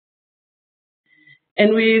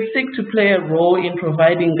And we seek to play a role in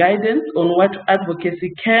providing guidance on what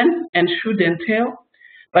advocacy can and should entail,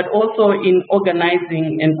 but also in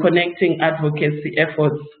organizing and connecting advocacy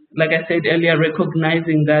efforts. Like I said earlier,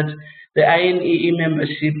 recognizing that the INEE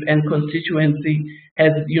membership and constituency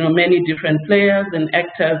has, many different players and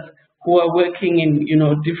actors who are working in,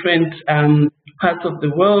 different parts of the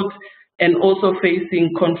world, and also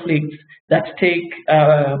facing conflicts that take,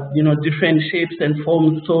 different shapes and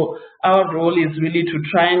forms. So our role is really to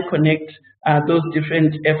try and connect those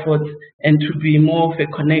different efforts and to be more of a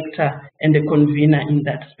connector and a convener in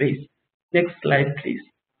that space. Next slide, please.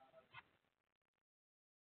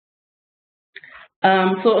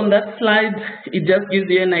 So on that slide, it just gives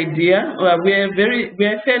you an idea. We're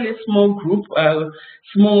a fairly small group,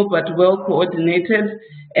 small but well coordinated,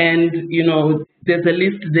 and there's a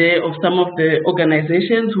list there of some of the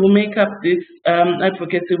organizations who make up this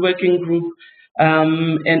advocacy working group.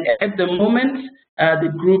 And at the moment,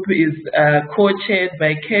 the group is co-chaired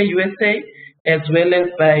by CARE USA, as well as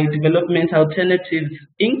by Development Alternatives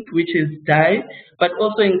Inc., which is DIE, but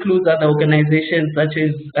also includes other organizations such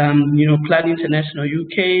as, Plan International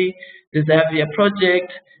UK, the Xavier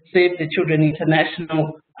Project, Save the Children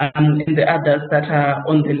International, and the others that are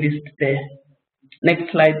on the list there.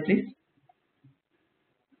 Next slide, please.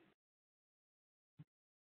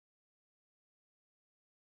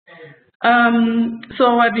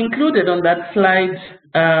 So I've included on that slide,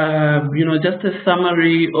 just a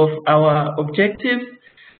summary of our objectives.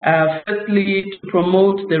 Firstly, to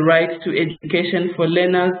promote the right to education for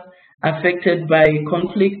learners affected by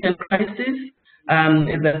conflict and crisis.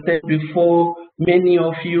 As I said before, many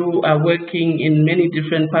of you are working in many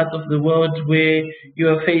different parts of the world where you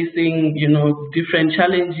are facing, different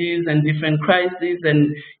challenges and different crises,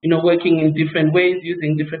 and working in different ways,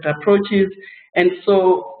 using different approaches. And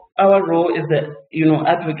so our role as the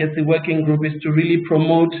advocacy working group is to really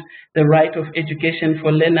promote the right of education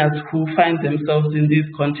for learners who find themselves in these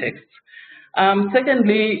contexts.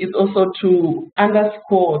 Secondly, is also to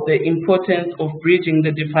underscore the importance of bridging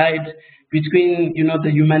the divide between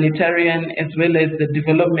the humanitarian as well as the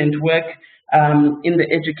development work in the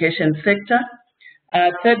education sector.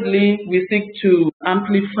 Thirdly, we seek to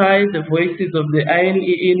amplify the voices of the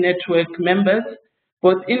INEE network members,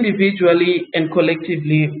 both individually and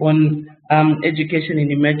collectively, on education in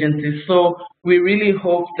emergencies. So we really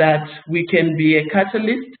hope that we can be a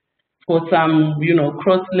catalyst for some,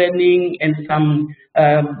 cross-learning and some,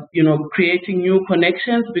 creating new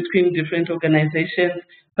connections between different organizations,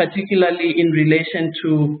 particularly in relation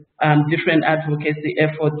to different advocacy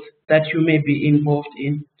efforts that you may be involved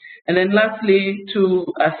in. And then lastly, to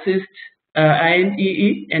assist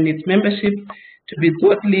INEE and its membership to be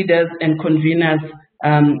thought leaders and conveners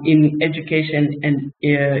in education and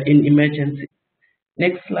in emergency.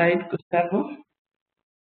 Next slide, Gustavo.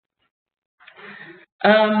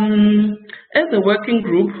 As a working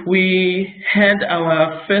group, we had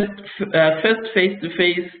our first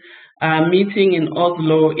face-to-face meeting in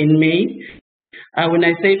Oslo in May. When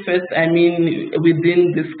I say first, I mean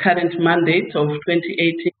within this current mandate of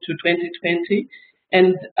 2018 to 2020.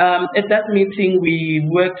 And at that meeting, we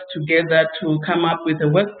worked together to come up with a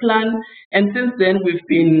work plan. And since then, we've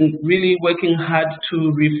been really working hard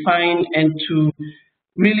to refine and to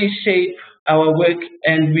really shape our work.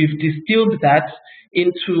 And we've distilled that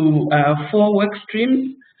into 4 work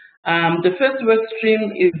streams. The first work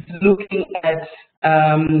stream is looking at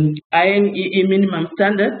INEE minimum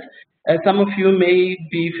standards. Some of you may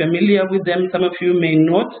be familiar with them, some of you may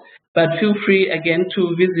not. But feel free again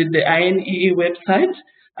to visit the INEE website,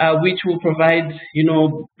 which will provide,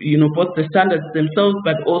 both the standards themselves,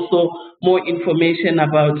 but also more information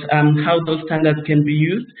about how those standards can be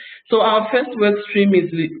used. So our first work stream is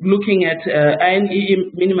looking at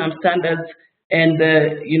INEE minimum standards and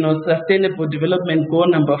sustainable development goal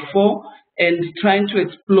number 4, and trying to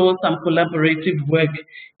explore some collaborative work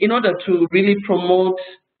in order to really promote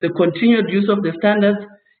the continued use of the standards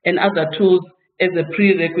and other tools as a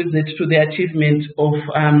prerequisite to the achievement of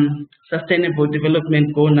Sustainable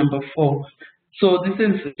Development Goal number 4. So this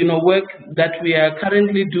is, work that we are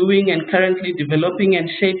currently doing and currently developing and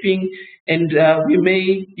shaping, and we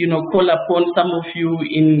may, call upon some of you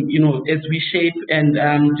in, as we shape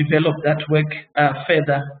and develop that work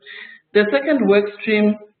further. The second work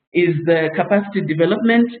stream is the capacity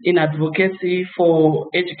development in advocacy for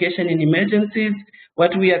education in emergencies,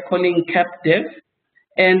 what we are calling CapDev.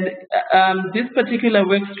 And this particular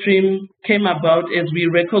work stream came about as we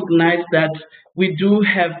recognize that we do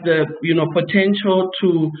have the potential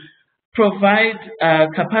to provide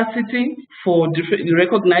capacity for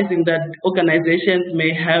recognizing that organizations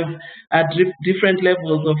may have different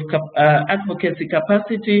levels of advocacy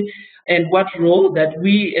capacity, and what role that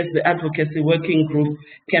we as the Advocacy Working Group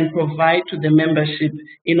can provide to the membership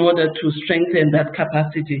in order to strengthen that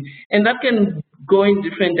capacity. And that can go in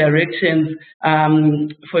different directions.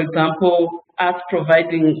 For example, us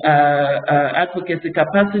providing advocacy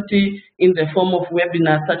capacity in the form of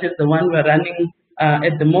webinars such as the one we're running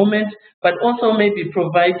at the moment, but also maybe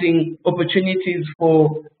providing opportunities for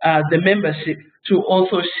the membership to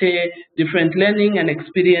also share different learning and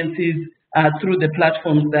experiences through the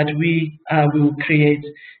platforms that we will create.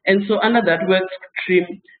 And so under that work stream,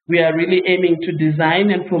 we are really aiming to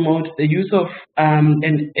design and promote the use of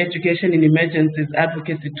an Education in Emergencies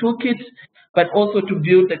advocacy toolkit, but also to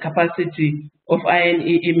build the capacity of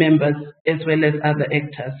INEE members as well as other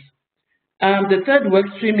actors. The third work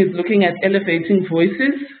stream is looking at elevating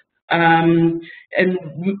voices. And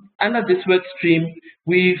under this work stream,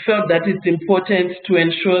 we felt that it's important to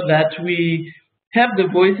ensure that we have the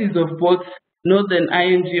voices of both northern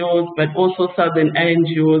INGOs, but also southern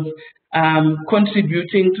INGOs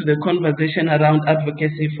contributing to the conversation around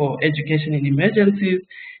advocacy for education in emergencies.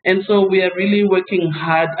 And so we are really working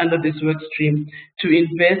hard under this work stream to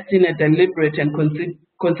invest in a deliberate and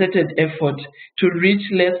concerted effort to reach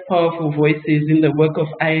less powerful voices in the work of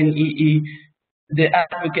INEE, the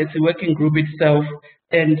Advocacy Working Group itself,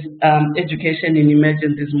 and education in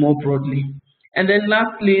emergencies more broadly. And then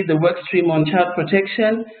lastly, the work stream on child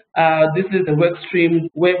protection. This is the work stream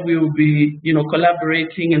where we will be,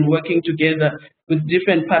 collaborating and working together with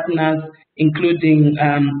different partners, including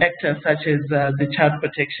actors such as the Child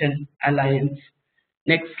Protection Alliance.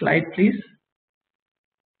 Next slide, please.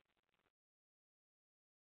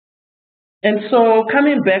 And so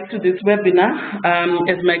coming back to this webinar,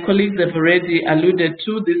 as my colleagues have already alluded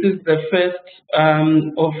to, this is the first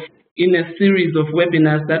in a series of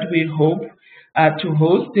webinars that we hope to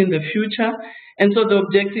host in the future. And so the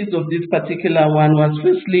objectives of this particular one was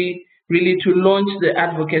firstly really to launch the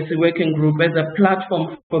Advocacy Working Group as a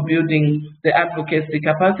platform for building the advocacy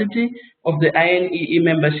capacity of the INEE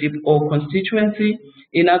membership or constituency.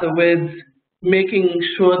 In other words, making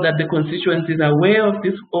sure that the constituencies are aware of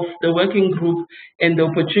the working group and the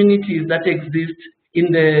opportunities that exist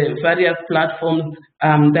in the various platforms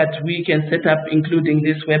that we can set up, including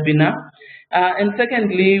this webinar. And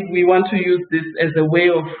secondly, we want to use this as a way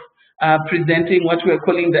of presenting what we're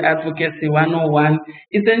calling the Advocacy 101,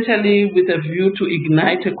 essentially with a view to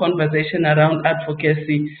ignite a conversation around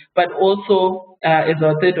advocacy, but also as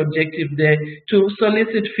our third objective there, to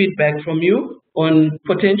solicit feedback from you on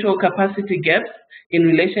potential capacity gaps in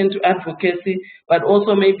relation to advocacy, but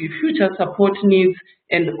also maybe future support needs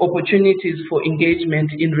and opportunities for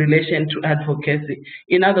engagement in relation to advocacy.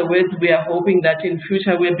 In other words, we are hoping that in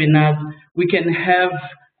future webinars, we can have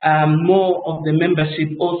more of the membership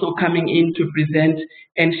also coming in to present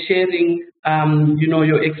and sharing,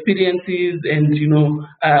 your experiences and,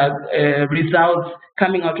 results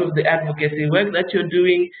coming out of the advocacy work that you're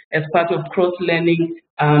doing as part of cross-learning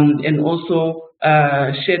and also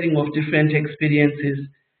sharing of different experiences.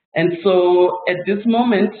 And so at this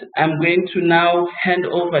moment, I'm going to now hand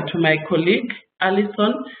over to my colleague,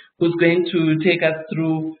 Alison, who's going to take us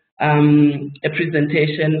through a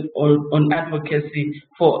presentation on advocacy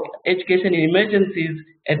for education in emergencies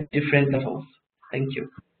at different levels. Thank you.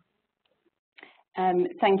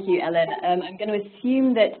 Thank you, Ellen. I'm going to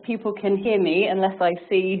assume that people can hear me unless I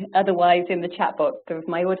see otherwise in the chat box. So if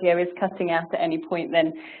my audio is cutting out at any point,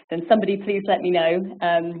 then somebody please let me know,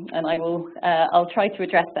 and I'll try to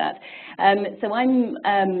address that. So I'm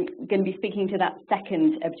going to be speaking to that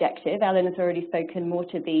second objective. Ellen has already spoken more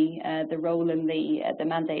to the role and the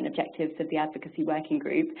mandate and objectives of the Advocacy Working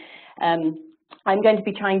Group. I'm going to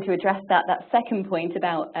be trying to address that second point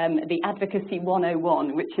about the Advocacy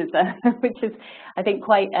 101, which is I think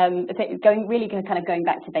quite going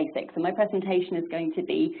back to basics. And my presentation is going to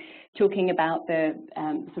be talking about the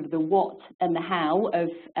sort of the what and the how of,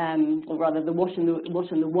 or rather the what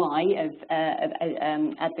and the why of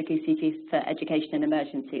advocacy for education in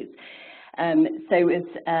emergencies. So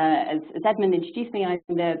as Edmund introduced me, I'm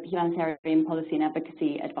the Humanitarian Policy and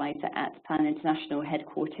Advocacy Advisor at Plan International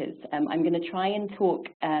Headquarters. I'm going to try and talk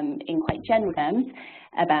in quite general terms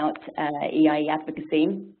about EIE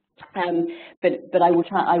advocacy, But I will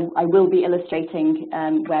try. I will be illustrating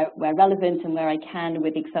where relevant and where I can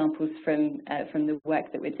with examples from the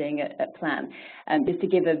work that we're doing at Plan. Just to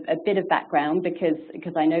give a bit of background,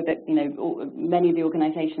 because I know that many of the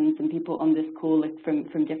organisations and people on this call are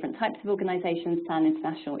from different types of organisations. Plan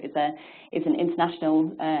International is an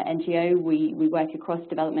international NGO. We work across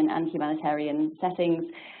development and humanitarian settings.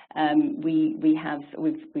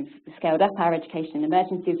 We've scaled up our education and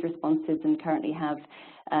emergencies responses and currently have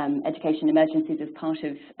education emergencies as part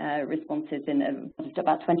of responses in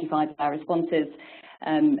about 25 of our responses,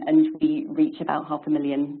 and we reach about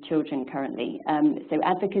 500,000 children currently. So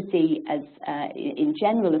advocacy in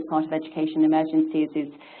general as part of education emergencies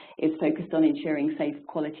is focused on ensuring safe,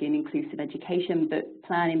 quality and inclusive education, but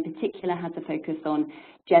Plan in particular has a focus on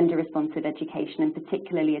gender responsive education and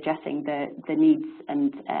particularly addressing the needs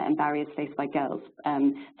and barriers faced by girls.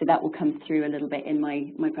 So that will come through a little bit in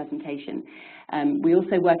my presentation. We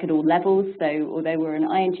also work at all levels, so although we're an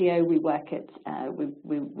INGO, we work at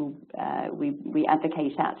we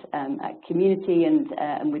advocate at community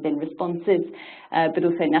and within responses, but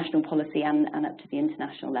also national policy and up to the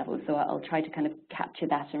international level. So I'll try to kind of capture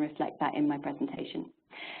that and reflect that in my presentation.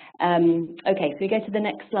 Okay, so we go to the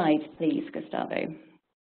next slide, please, Gustavo.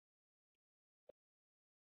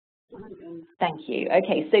 Thank you.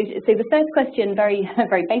 Okay, so the first question, very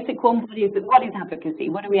basic one. What is advocacy?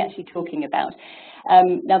 What are we actually talking about?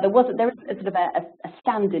 Now there is a sort of a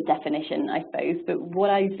standard definition, I suppose, but what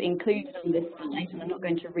I've included on this slide, and I'm not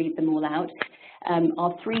going to read them all out,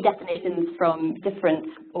 are three definitions from different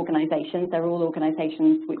organisations. They're all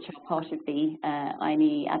organisations which are part of the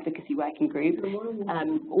INEE Advocacy Working Group.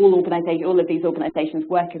 All of these organisations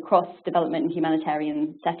work across development and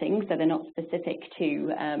humanitarian settings, so they're not specific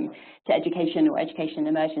to education or education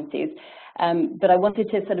emergencies. But I wanted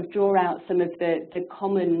to sort of draw out some of the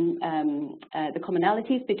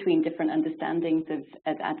commonalities between different understandings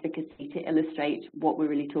of advocacy to illustrate what we're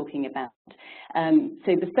really talking about.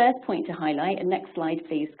 So the first point to highlight, and next slide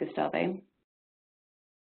please, Gustavo.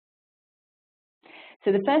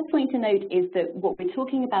 So the first point to note is that what we're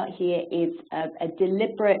talking about here is a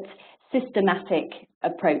deliberate, systematic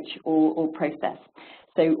approach or process.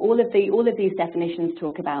 So all of these definitions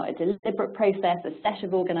talk about a deliberate process, a set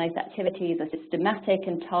of organised activities, a systematic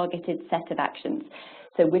and targeted set of actions.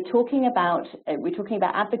 So we're talking about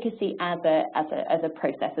advocacy as a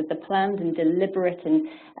process, as a planned and deliberate and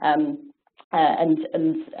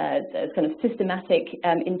kind of systematic,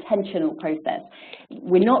 intentional process.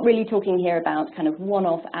 We're not really talking here about kind of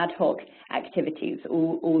one-off ad hoc activities,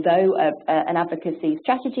 although an advocacy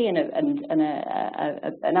strategy and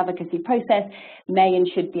an advocacy process may and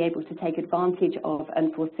should be able to take advantage of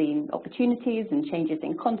unforeseen opportunities and changes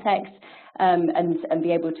in context, and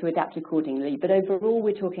be able to adapt accordingly. But overall,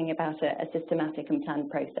 we're talking about a systematic and planned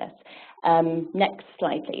process. Next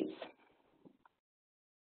slide, please.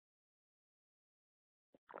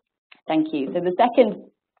 Thank you. So the second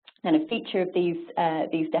kind of feature of these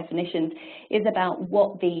definitions is about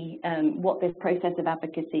what this process of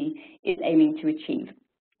advocacy is aiming to achieve.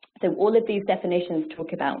 So all of these definitions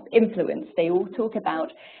talk about influence. They all talk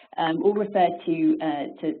about, all refer to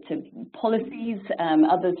policies.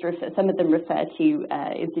 Some of them refer to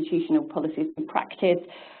institutional policies and practice,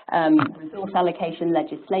 resource allocation,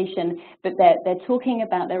 legislation. But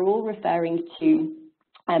they're all referring to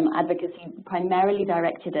advocacy primarily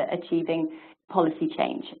directed at achieving policy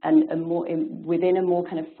change and within a more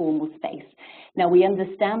kind of formal space. Now we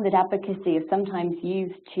understand that advocacy is sometimes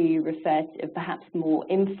used to refer to perhaps more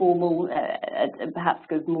informal, perhaps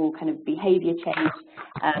goes more kind of behaviour change,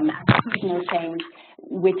 attitudinal change.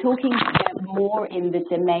 We're talking more in the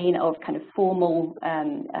domain of kind of formal,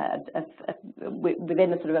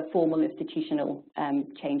 within a sort of a formal institutional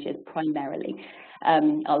changes primarily.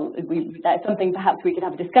 That's something perhaps we could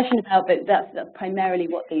have a discussion about, but that's primarily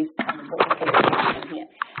what these are here.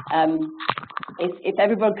 If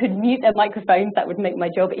everyone could mute their microphones, that would make my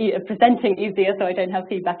job presenting easier, so I don't have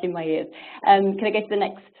feedback in my ears. Can I go to the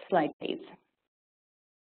next slide, please?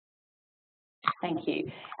 Thank you.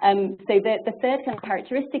 So the third kind of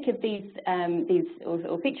characteristic of these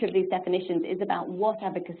or feature of these definitions is about what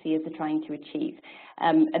advocacy is trying to achieve.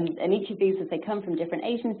 And each of these, as they come from different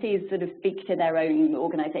agencies, sort of speak to their own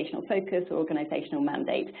organisational focus or organisational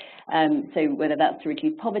mandate. So whether that's to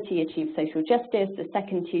reduce poverty, achieve social justice, the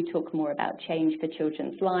second two talk more about change for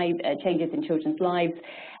children's lives, changes in children's lives,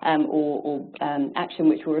 or action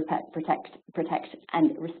which will protect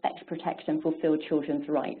and respect, protect and fulfil children's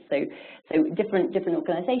rights. So different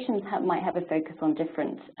organisations might have a focus on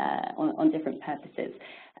different purposes.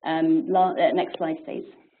 Next slide, please.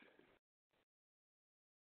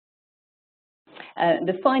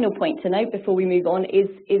 The final point to note before we move on is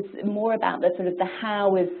more about the sort of the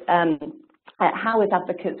how as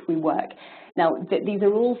advocates we work. Now, these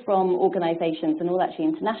are all from organisations, and all actually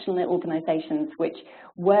international organisations, which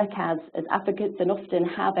work as advocates and often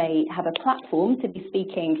have a platform to be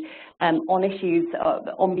speaking on issues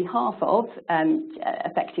on behalf of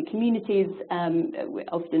affected communities,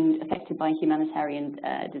 often affected by humanitarian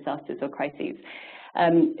disasters or crises.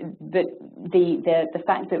 But the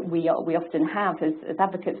fact that we often have, as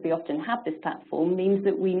advocates, we often have this platform means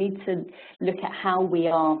that we need to look at how we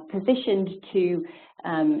are positioned to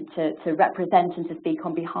represent and to speak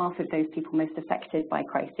on behalf of those people most affected by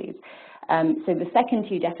crises. So the second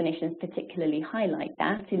two definitions particularly highlight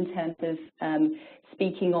that in terms of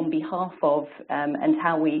speaking on behalf of and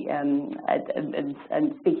how we and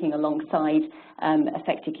speaking alongside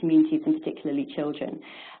affected communities and particularly children.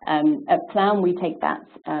 At Plough, we take that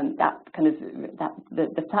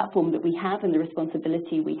the platform that we have and the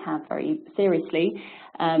responsibility we have very seriously,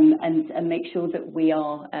 and make sure that we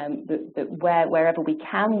are that wherever we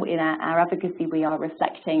can in our advocacy, we are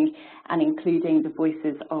reflecting and including the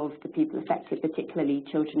voices of the people affected, particularly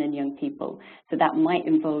children and young people. So that might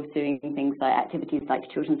involve doing things like activities like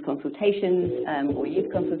children's consultations or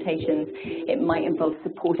youth consultations. It might involve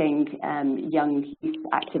supporting young youth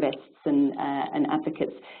activists and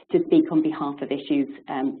advocates to speak on behalf of issues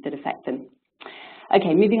that affect them.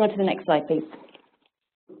 Okay, moving on to the next slide, please.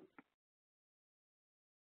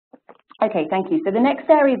 Okay, thank you. So the next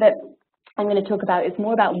area that I'm going to talk about is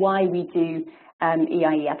more about why we do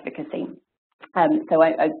EIE advocacy. So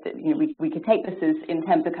we could take this as in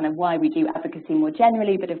terms of kind of why we do advocacy more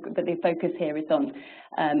generally, but the focus here is on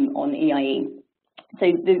EIE.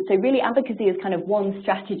 So really advocacy is kind of one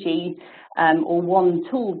strategy or one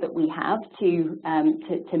tool that we have to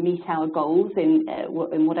meet our goals in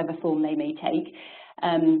whatever form they may take.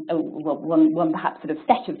 One perhaps sort of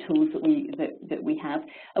set of tools that we have,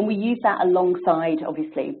 and we use that alongside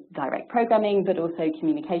obviously direct programming, but also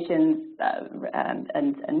communications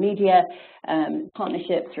and media,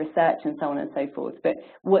 partnerships, research, and so on and so forth. But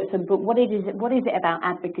what is it about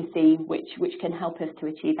advocacy which can help us to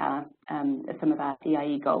achieve some of our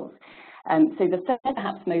EIE goals? So the first,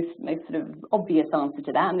 perhaps most sort of obvious answer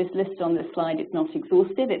to that, and this list on the slide, it's not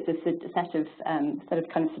exhaustive, it's a set of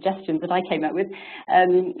kind of suggestions that I came up with.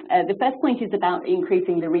 The first point is about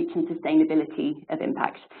increasing the reach and sustainability of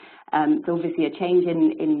impact. So obviously a change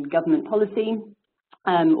in government policy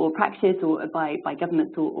or practice or by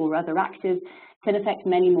governments or other actors can affect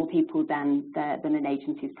many more people than an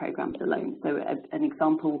agency's programs alone. So an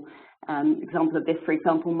example of this, for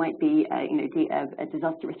example, might be a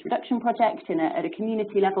disaster risk reduction project at a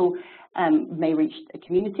community level may reach a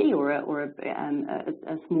community or a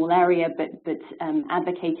small area, but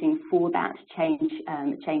advocating for that change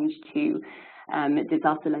to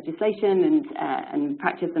disaster legislation and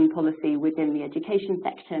practice and policy within the education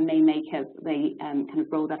sector may kind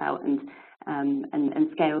of roll that out and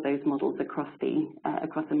scale those models across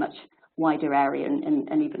a much wider area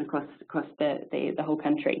and even across the whole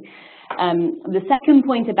country. The second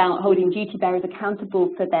point about holding duty bearers accountable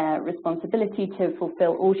for their responsibility to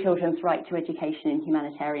fulfil all children's right to education in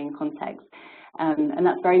humanitarian contexts, and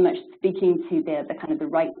that's very much speaking to the kind of the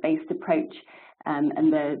rights-based approach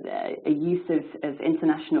and the use of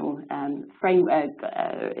international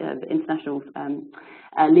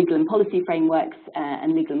legal and policy frameworks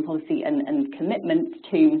and legal and policy and commitments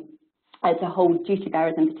to hold duty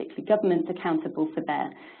bearers and particularly governments accountable for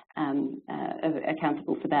their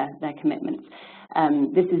commitments.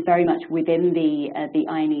 This is very much within the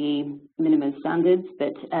INEE minimum standards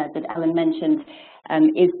that Ellen mentioned.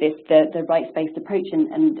 Is this the rights-based approach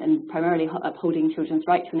and primarily upholding children's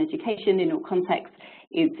right to an education in all contexts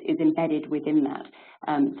is embedded within that.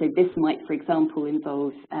 So this might, for example,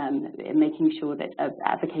 involve making sure that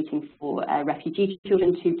advocating for refugee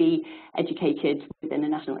children to be educated within a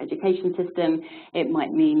national education system. It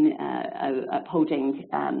might mean upholding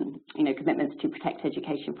commitments to protect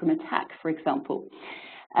education from attack, for example.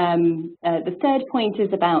 The third point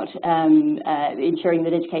is about ensuring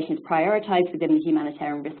that education is prioritised within the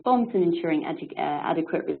humanitarian response and ensuring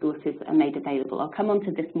adequate resources are made available. I'll come on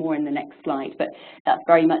to this more in the next slide, but that's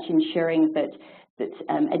very much ensuring that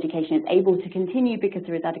education is able to continue because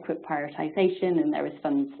there is adequate prioritisation and there's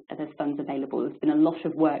funds available. There's been a lot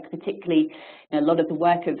of work, particularly a lot of the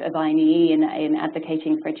work of INEE in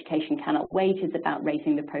advocating for education cannot wait is about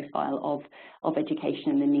raising the profile of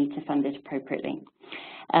education and the need to fund it appropriately.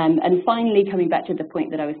 And finally, coming back to the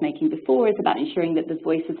point that I was making before, is about ensuring that the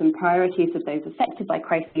voices and priorities of those affected by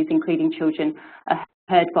crises, including children, are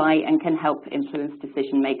heard by and can help influence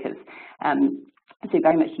decision makers. So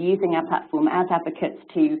very much using our platform as advocates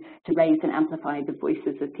to raise and amplify the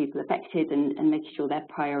voices of people affected and making sure their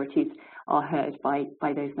priorities are heard by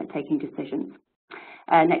those taking decisions.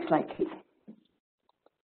 Next slide, please.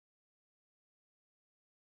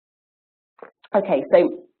 Okay,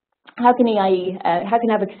 so how can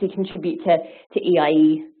advocacy contribute to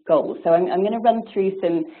EIE goals? So I'm going to run through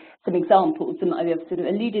some examples. I've sort of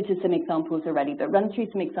alluded to some examples already, but run through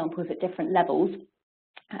some examples at different levels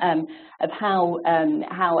of how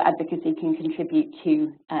advocacy can contribute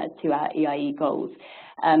to our EIE goals.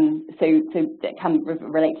 So that can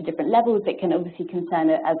relate to different levels. It can obviously concern,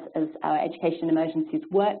 as our education emergencies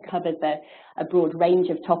work covers a broad range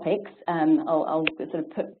of topics. I'll sort of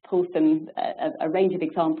pull a range of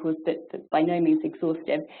examples, but by no means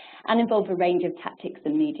exhaustive, and involve a range of tactics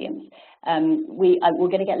and mediums. We're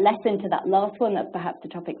going to get less into that last one. That's perhaps the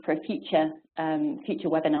topic for a future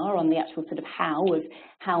webinar on the actual sort of how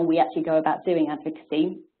we actually go about doing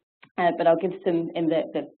advocacy. But I'll give some, in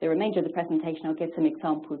the remainder of the presentation, I'll give some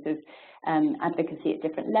examples of advocacy at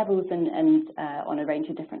different levels and on a range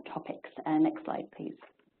of different topics. Next slide, please.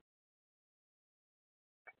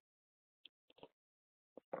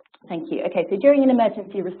 Thank you. Okay, so during an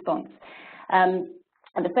emergency response,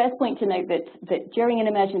 and the first point to note that during an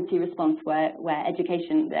emergency response where the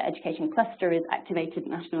education cluster is activated at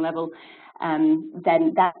national level,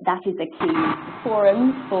 then that is a key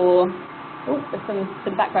forum for. Oh, there's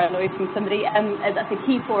some background noise from somebody. That's a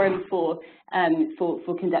key forum for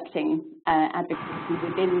conducting advocacy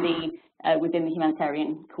within the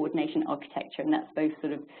humanitarian coordination architecture, and that's both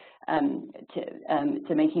sort of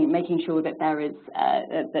to making sure that there is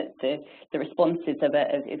that the response is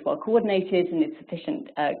well coordinated and is sufficient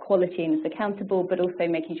quality and is accountable, but also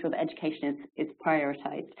making sure that education is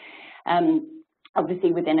prioritised.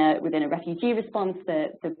 Obviously, within a refugee response,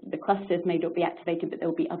 the clusters may not be activated, but there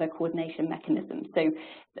will be other coordination mechanisms. So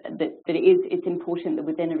it's important that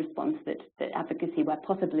within a response that advocacy, where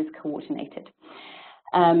possible, is coordinated.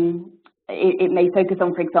 It may focus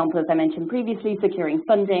on, for example, as I mentioned previously, securing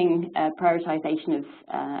funding, prioritisation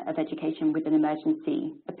of education within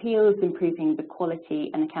emergency appeals, improving the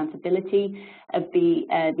quality and accountability of the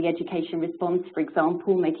education response. For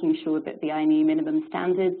example, making sure that the INEE minimum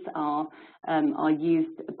standards are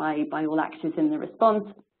used by all actors in the response.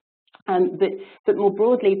 But more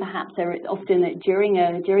broadly, perhaps there is often during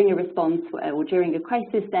a response or during a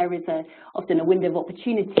crisis, there is often a window of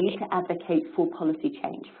opportunity to advocate for policy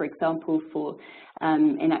change. For example, for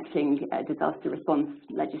enacting disaster response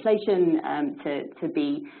legislation, to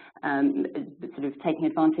be sort of taking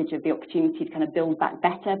advantage of the opportunity to kind of build back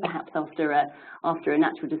better, perhaps after a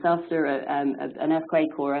natural disaster, an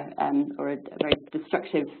earthquake, or a very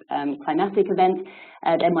destructive climatic event.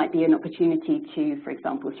 There might be an opportunity to, for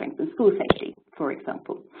example, strengthen school safety, for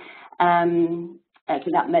example. So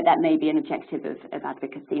that may be an objective of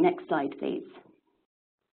advocacy. Next slide, please.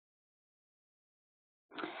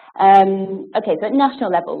 Okay, so at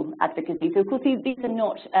national level advocacy. So of course these are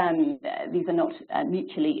not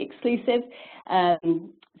mutually exclusive.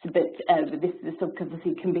 But this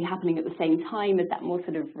obviously can be happening at the same time as that more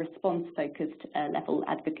sort of response-focused level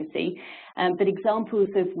advocacy. But examples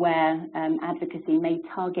of where advocacy may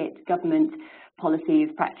target government policies,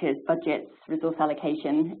 practice, budgets, resource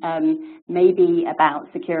allocation, may be about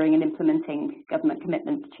securing and implementing government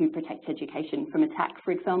commitments to protect education from attack, for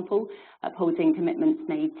example, upholding commitments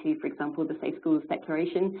made to, for example, the Safe Schools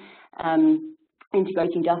Declaration,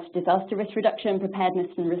 integrating disaster risk reduction, preparedness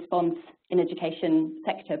and response in education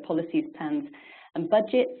sector policies, plans and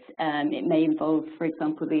budgets. It may involve, for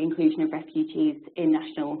example, the inclusion of refugees in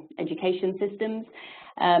national education systems,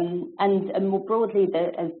 and more broadly,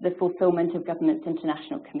 the fulfilment of government's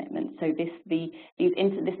international commitments. So this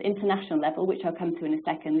international level, which I'll come to in a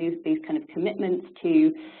second, these kind of commitments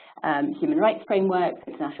to human rights frameworks,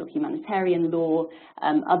 international humanitarian law,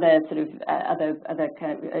 other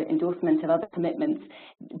endorsement of other commitments,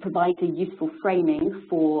 provides a useful framing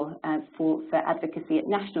for advocacy at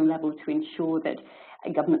national level to ensure that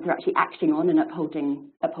governments are actually acting on and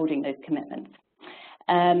upholding those commitments.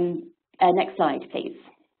 Next slide, please.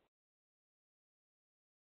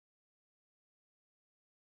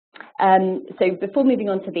 So before moving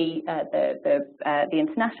on to the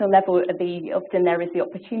international level, often there is the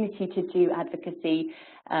opportunity to do advocacy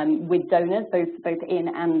with donors, both in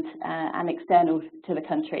and external to the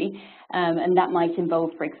country, and that might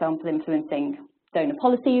involve, for example, influencing donor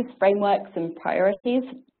policies, frameworks, and priorities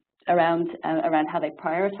around how they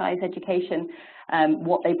prioritise education,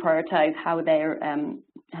 what they prioritise, how they're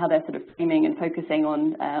sort of framing and focusing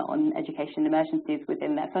on education emergencies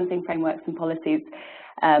within their funding frameworks and policies.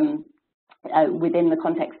 within the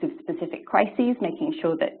context of specific crises, making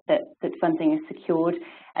sure that funding is secured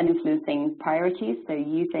and influencing priorities, so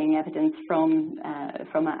using evidence from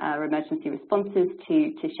our emergency responses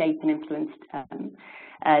to shape and influence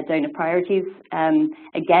donor priorities.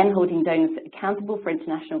 Again, holding donors accountable for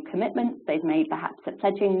international commitments they've made perhaps at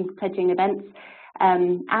pledging events,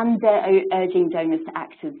 and urging donors to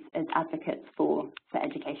act as advocates for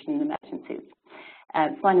education and emergencies.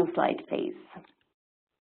 Final slide, please.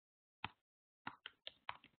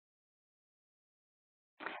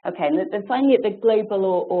 Okay, and then finally at the global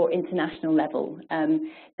or international level,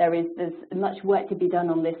 there's much work to be done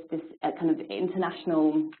on this kind of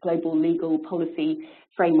international global legal policy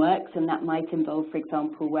frameworks, and that might involve, for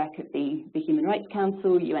example, work at the Human Rights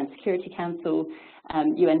Council, UN Security Council,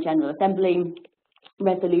 UN General Assembly.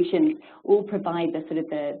 Resolutions all provide the sort of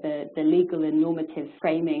the legal and normative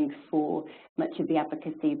framing for much of the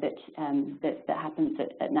advocacy that happens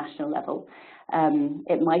at national level.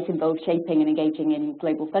 It might involve shaping and engaging in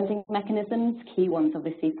global funding mechanisms. Key ones,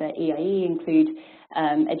 obviously, for EIE include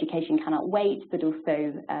Education Cannot Wait, but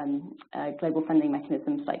also global funding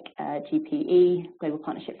mechanisms like GPE, Global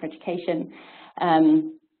Partnership for Education.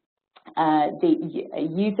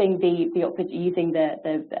 Using the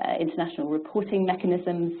international reporting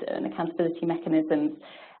mechanisms and accountability mechanisms,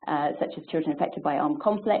 such as children affected by armed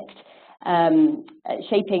conflict,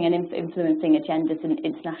 shaping and influencing agendas in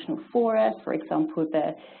international fora, for example,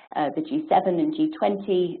 the G7 and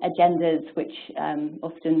G20 agendas, which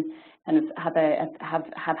often kind of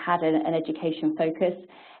have had an education focus,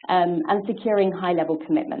 and securing high-level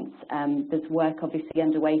commitments. There's work obviously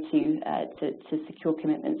underway to secure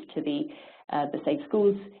commitments to the Safe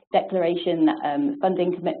Schools Declaration,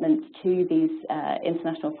 funding commitments to these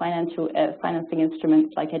international financing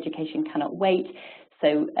instruments like Education Cannot Wait.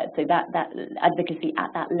 So that advocacy at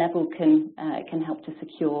that level can help to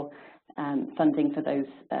secure funding for those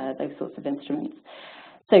sorts of instruments.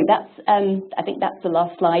 So that's I think that's the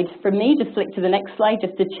last slide from me. Just flick to the next slide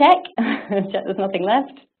just to check there's nothing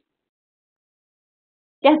left.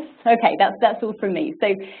 Yes, okay, that's all from me.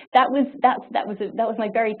 So that was my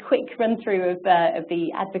very quick run through of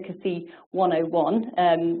the Advocacy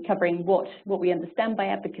 101, covering what we understand by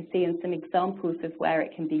advocacy and some examples of where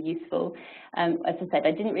it can be useful. As I said,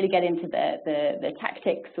 I didn't really get into the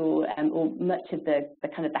tactics or much of the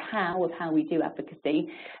kind of the how of how we do advocacy,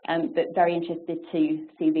 but very interested to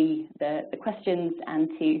see the questions and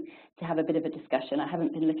to have a bit of a discussion. I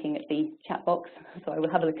haven't been looking at the chat box, so I will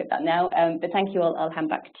have a look at that now. But thank you. I'll hand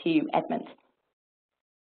back to Edmund.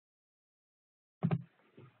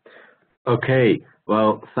 Okay.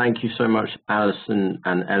 Well, thank you so much, Alison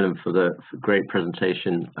and Ellen, for the great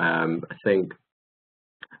presentation. I think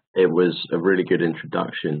it was a really good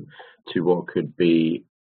introduction to what could be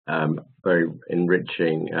a very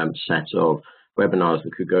enriching set of webinars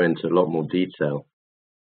that could go into a lot more detail.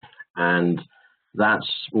 And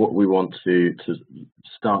that's what we want to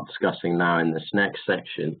start discussing now in this next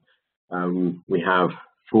section. We have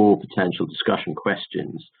 4 potential discussion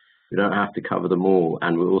questions. We don't have to cover them all,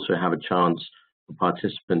 and we'll also have a chance for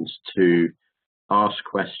participants to ask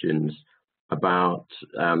questions about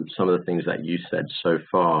some of the things that you said so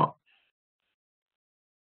far.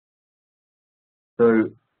 So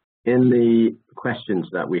in the questions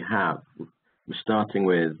that we have, we're starting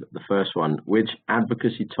with the first one. Which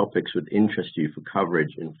advocacy topics would interest you for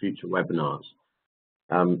coverage in future webinars?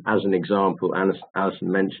 As an example,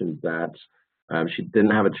 Alison mentioned that she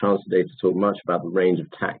didn't have a chance today to talk much about the range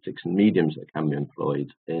of tactics and mediums that can be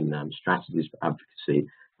employed in strategies for advocacy,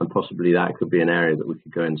 and possibly that could be an area that we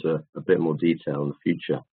could go into a bit more detail in the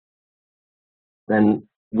future. Then,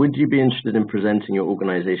 would you be interested in presenting your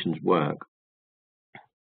organization's work?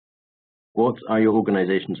 What are your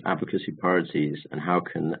organization's advocacy priorities, and how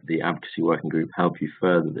can the Advocacy Working Group help you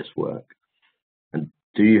further this work? And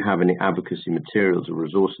do you have any advocacy materials or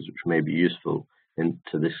resources which may be useful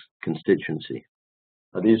to this constituency?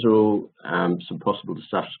 These are all some possible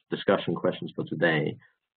discussion questions for today.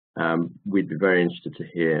 We'd be very interested to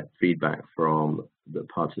hear feedback from the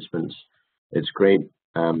participants. It's great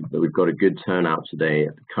that we've got a good turnout today,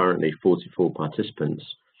 currently 44 participants.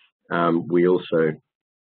 We also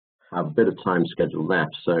have a bit of time scheduled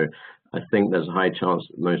left, so I think there's a high chance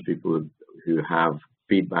that most people who have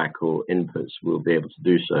feedback or inputs will be able to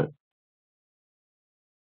do so.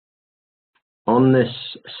 On this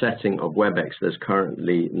setting of WebEx, there's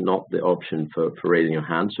currently not the option for raising your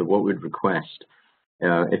hand, so what we'd request,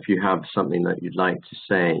 if you have something that you'd like to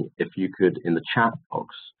say, if you could, in the chat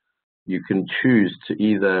box, you can choose to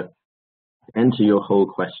either enter your whole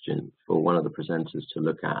question for one of the presenters to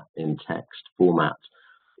look at in text format,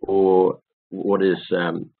 or what is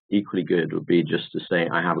equally good would be just to say,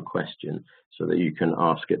 I have a question, so that you can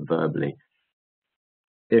ask it verbally.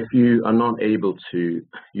 If you are not able to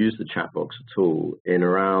use the chat box at all, in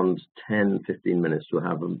around 10-15 minutes, you'll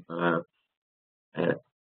have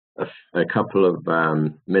a couple of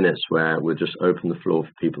minutes where we'll just open the floor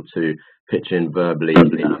for people to pitch in verbally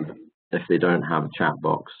if they don't have a chat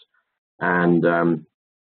box, and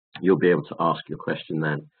you'll be able to ask your question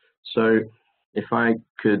then. So if I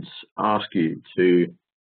could ask you to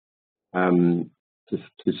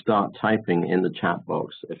start typing in the chat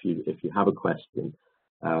box if you have a question,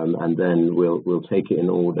 and then we'll take it in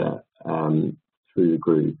order through the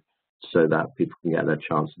group so that people can get their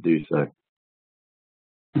chance to do so.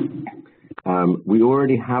 We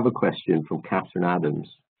already have a question from Catherine Adams,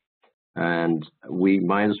 and we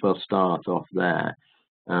might as well start off there.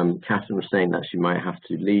 Catherine was saying that she might have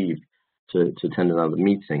to leave to attend another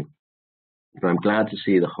meeting, but I'm glad to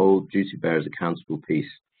see the whole duty bearers accountable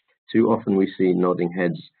piece. Too often we see nodding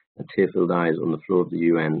heads and tear-filled eyes on the floor of the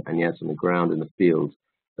UN, and yet on the ground in the field,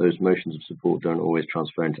 those motions of support don't always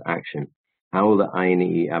transfer into action. How will the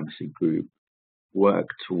INEE Advocacy Group work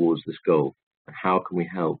towards this goal? And how can we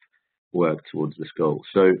help work towards this goal?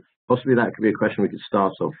 So possibly that could be a question we could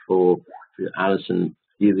start off for Alison,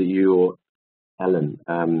 either you or Helen,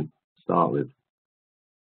 start with.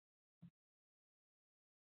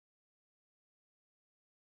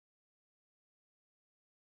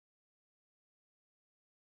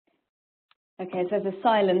 Okay, so there's a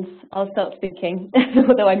silence. I'll start speaking,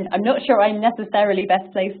 although I'm not sure I'm necessarily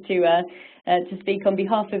best placed to speak on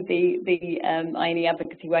behalf of the INEE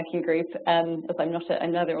Advocacy Working Group, as I'm not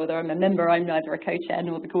although I'm a member, I'm neither a co-chair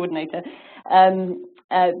nor the coordinator.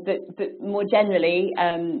 But more generally,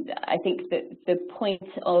 I think that the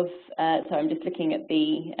point of so I'm just looking at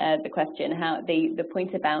the question, how the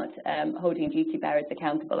point about holding duty bearers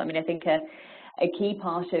accountable. I mean, I think a key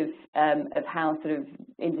part of how sort of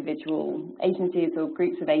individual agencies or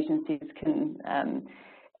groups of agencies can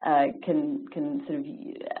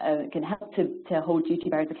help to hold duty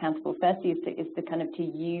bearers accountable. Firstly, is to kind of to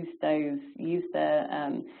use the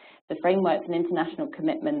frameworks and international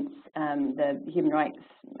commitments, the human rights,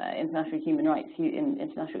 international human rights,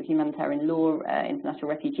 international humanitarian law, international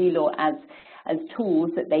refugee law as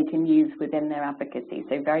tools that they can use within their advocacy.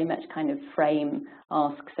 So very much kind of frame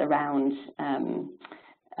asks around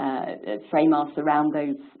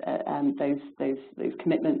those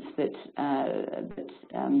commitments that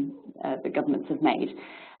the governments have made.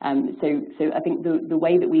 So I think the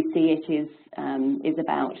way that we see it is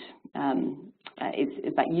about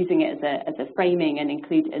using it as a framing and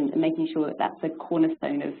making sure that that's a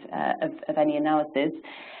cornerstone of any analysis.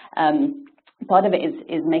 Part of it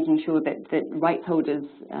is making sure that rights holders,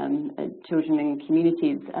 children and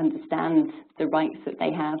communities understand the rights that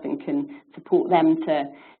they have and can support them to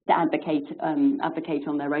advocate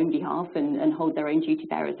on their own behalf and hold their own duty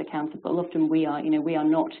bearers accountable. Often we are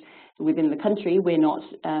not within the country. We're not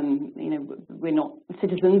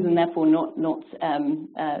citizens and therefore not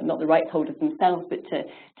the rights holders themselves, but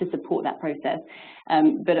to support that process.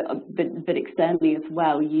 But externally as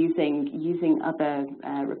well, using other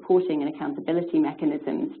reporting and accountability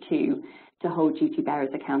mechanisms to hold duty bearers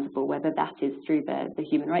accountable, whether that is through the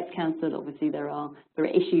Human Rights Council. Obviously there are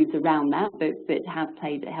issues around that, but have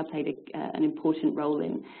played an important role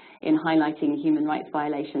in highlighting human rights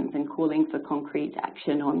violations and calling for concrete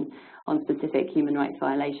action on specific human rights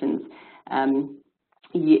violations.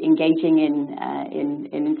 Engaging in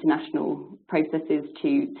international processes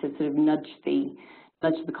to sort of nudge the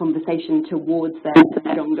conversation towards a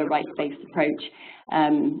stronger rights-based approach.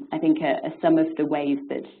 I think are some of the ways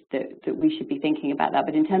that we should be thinking about that.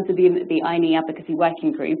 But in terms of the INEE Advocacy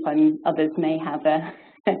Working Group, others may have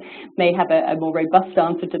a more robust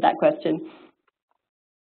answer to that question.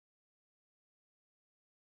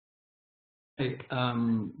 Hey,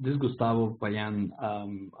 this is Gustavo Payan.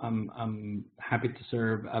 I'm happy to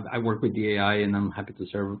serve. I work with the AI, and I'm happy to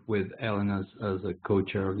serve with Ellen as a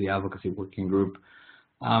co-chair of the Advocacy Working Group.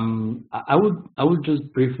 I would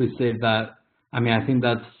just briefly say that, I mean, I think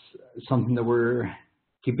that's something that we're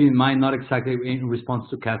keeping in mind, not exactly in response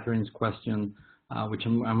to Catherine's question, which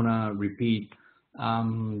I'm going to repeat,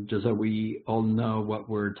 just so we all know what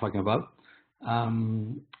we're talking about.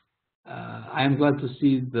 I am glad to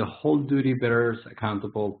see the whole duty bearers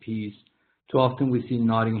accountable piece. Too often we see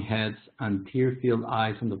nodding heads and tear-filled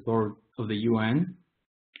eyes on the floor of the UN,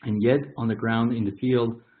 and yet on the ground in the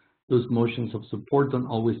field, those motions of support don't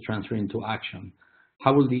always transfer into action.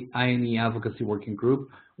 How will the INEE Advocacy Working Group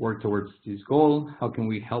work towards this goal? How can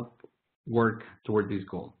we help work toward this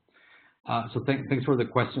goal? So thanks for the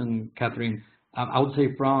question, Catherine. I would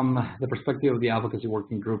say from the perspective of the Advocacy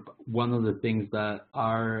Working Group, one of the things that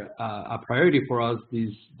are a priority for us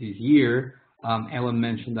this year, Ellen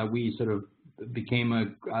mentioned that we sort of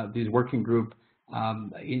became this working group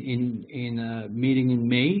in a meeting in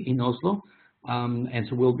May in Oslo. And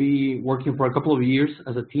so we'll be working for a couple of years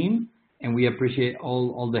as a team, and we appreciate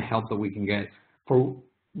all the help that we can get. For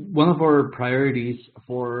one of our priorities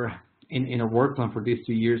in our work plan for these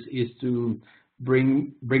 2 years is to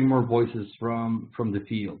bring more voices from the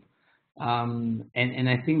field. And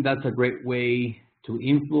I think that's a great way to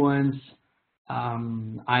influence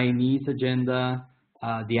INEE's agenda,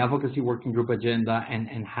 the Advocacy Working Group agenda,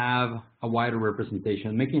 and have a wider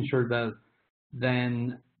representation, making sure that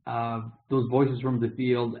then those voices from the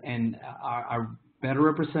field are better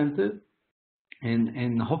represented,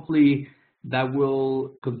 and hopefully that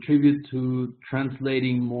will contribute to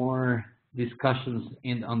translating more discussions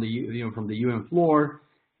from the UN floor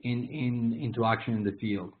into action in the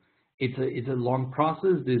field. It's a long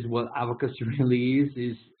process. This is what advocacy really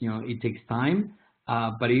is it takes time,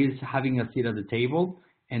 but it is having a seat at the table,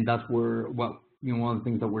 and that's where one of the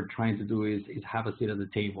things that we're trying to do is have a seat at the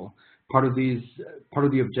table. Part of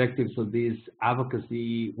the objectives of this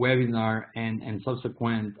advocacy webinar and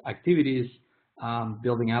subsequent activities,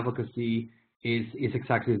 building advocacy, is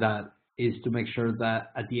exactly that, is to make sure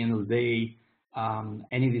that at the end of the day,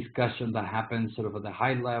 any discussion that happens sort of at the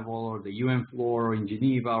high level or the UN floor or in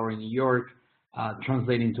Geneva or in New York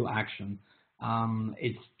translate into action.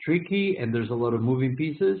 It's tricky and there's a lot of moving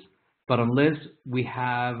pieces, but unless we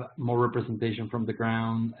have more representation from the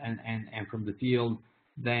ground and from the field,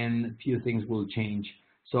 then few things will change.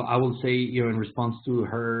 So I will say, in response to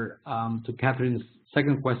her, to Catherine's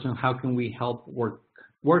second question, how can we help work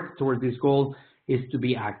toward this goal, is to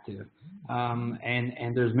be active.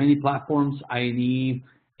 And there's many platforms. INEE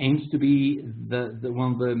aims to be the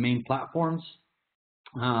one of the main platforms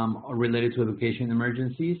related to education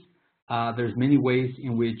emergencies. There's many ways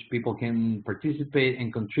in which people can participate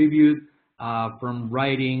and contribute, from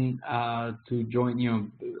writing to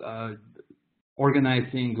join,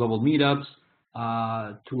 organizing global meetups,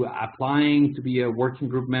 to applying to be a working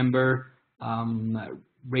group member,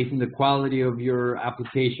 raising the quality of your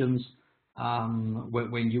applications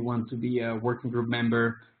when you want to be a working group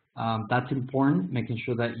member. That's important, making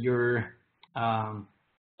sure that you're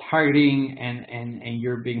targeting and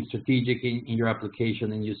you're being strategic in your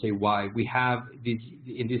application, and you say why. We have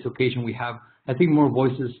in this occasion, we have, I think, more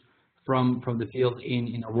voices from the field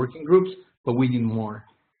in our working groups, but we need more.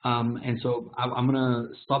 And so I'm gonna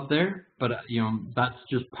stop there, but that's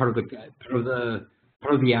just part of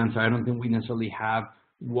the answer. I don't think we necessarily have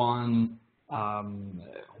one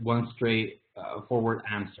straight forward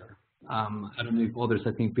answer. I don't know if others,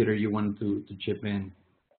 I think, Peter, you wanted to chip in.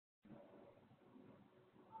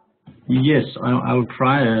 Yes, I'll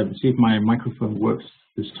try to see if my microphone works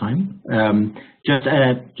this time.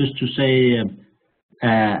 Just to say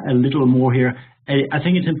a little more here. I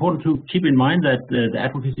think it's important to keep in mind that the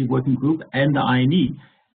Advocacy Working Group and the INEE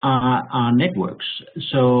are networks.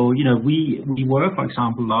 So, we were, for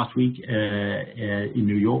example, last week in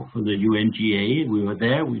New York for the UNGA. We were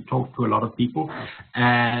there. We talked to a lot of people,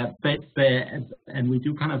 and we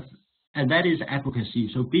do and that is advocacy.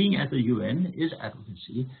 So being at the UN is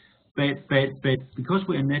advocacy, but because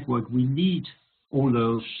we're a network, we need all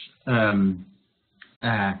those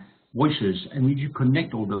voices, and we need to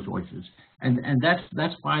connect all those voices. And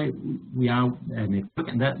that's why we are a network,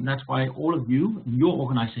 and that's why all of you, your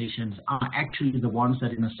organizations, are actually the ones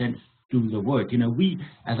that, in a sense, do the work. We,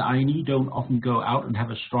 as INEE, don't often go out and have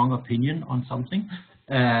a strong opinion on something.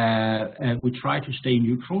 We try to stay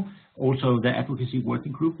neutral. Also, the Advocacy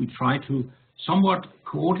Working Group, we try to somewhat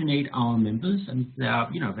coordinate our members, and they are,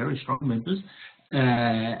 very strong members.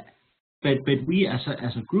 But we, as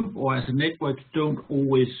a group or as a network, don't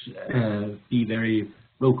always be very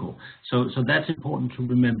local. So that's important to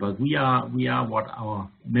remember. We are what our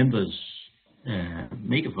members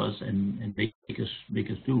make of us and make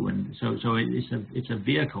us do. And so it's a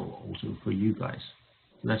vehicle also for you guys.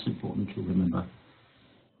 So that's important to remember.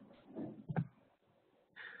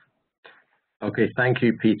 Okay, thank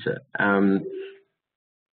you, Peter.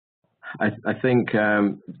 I think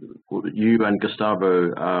what you and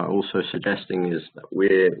Gustavo are also suggesting is that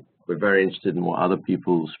we're very interested in what other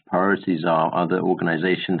people's priorities are, other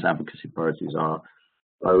organizations' advocacy priorities are.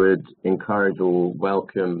 I would encourage or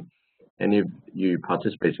welcome any of you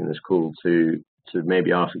participating in this call to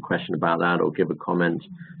maybe ask a question about that or give a comment.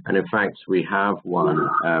 And in fact, we have one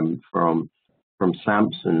from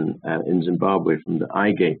Samson in Zimbabwe, from the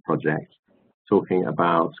IGATE project, talking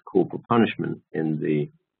about corporal punishment in the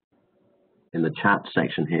chat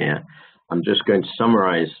section here. I'm just going to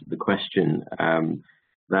summarize the question,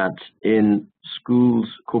 that in schools,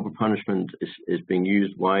 corporal punishment is being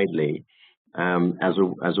used widely as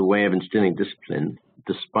a way of instilling discipline,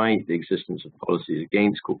 despite the existence of policies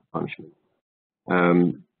against corporal punishment.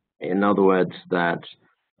 In other words, that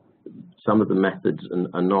some of the methods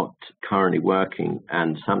are not currently working,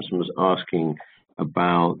 and Samson was asking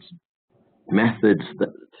about methods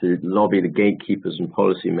to lobby the gatekeepers and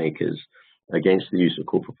policymakers against the use of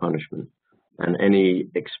corporal punishment, and any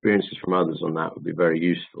experiences from others on that would be very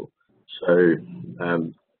useful. So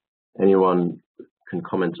anyone can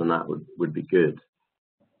comment on that would be good.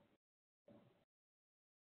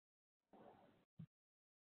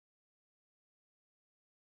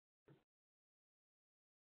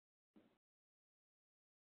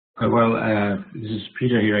 This is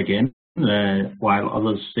Peter here again. While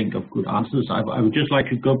others think of good answers, I would just like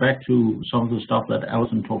to go back to some of the stuff that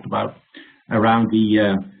Alison talked about around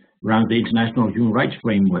the international human rights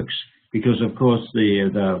frameworks, because of course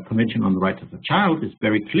the Convention on the Rights of the Child is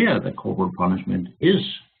very clear that corporal punishment is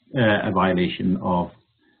a violation of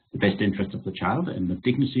the best interest of the child and the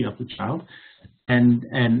dignity of the child, and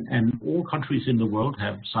all countries in the world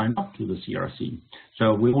have signed up to the CRC.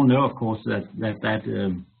 So we all know, of course, that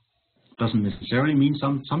doesn't necessarily mean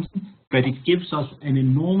something, but it gives us an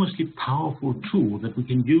enormously powerful tool that we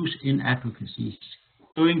can use in advocacy,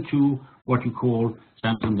 going to what you call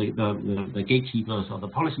the gatekeepers or the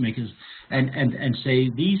policymakers, and say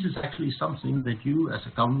this is actually something that you as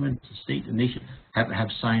a government, a state, a nation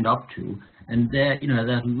have signed up to. And there's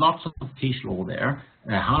lots of case law there,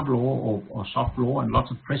 hard law or soft law, and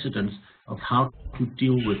lots of precedents of how to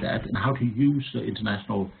deal with that and how to use the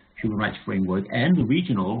international human rights framework and the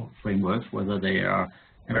regional frameworks, whether they are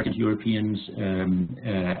Americans, Europeans,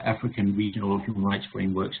 African regional human rights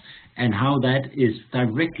frameworks, and how that is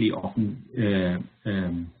directly often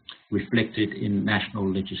reflected in national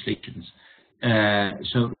legislations.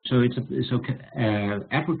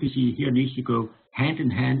 Advocacy here needs to go hand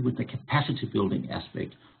in hand with the capacity building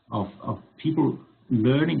aspect of people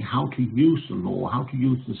learning how to use the law, how to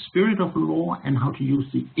use the spirit of the law, and how to use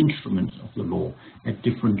the instruments of the law at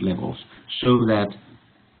different levels, so that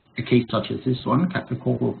a case such as this one,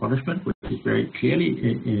 corporal punishment, which is very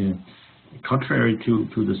clearly contrary to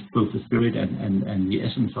both the spirit and the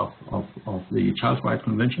essence of the Child's Rights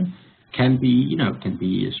Convention, can be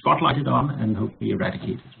spotlighted on and hopefully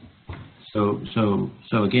eradicated. So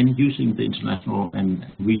again, using the international and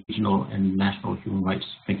regional and national human rights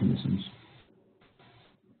mechanisms.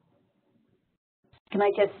 Can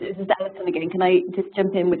I just, this is Alison again, can I just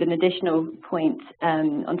jump in with an additional point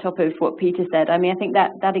on top of what Peter said? I mean, I think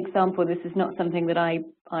that example, this is not something that I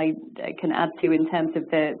can add to in terms of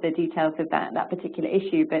the details of that particular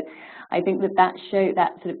issue, but I think that sort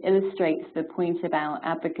of illustrates the point about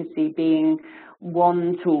advocacy being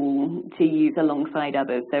one tool to use alongside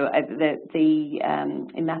others. So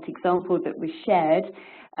in that example that was shared,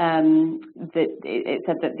 that it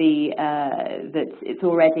said that that it's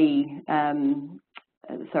already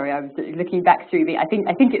sorry, I was looking back through I think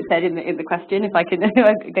it said in the question, if I can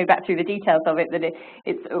go back through the details of it, that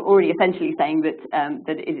it's already essentially saying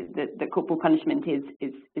that corporal punishment is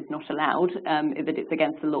not allowed, that it's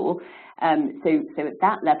against the law. So at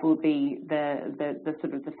that level, the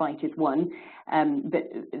sort of the fight is won. But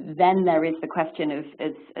then there is the question of,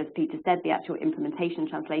 as Peter said, the actual implementation,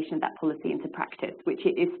 translation of that policy into practice, which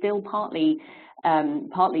is still partly a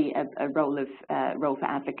role for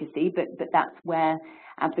advocacy, but that's where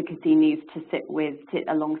advocacy needs to sit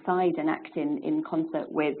alongside and act in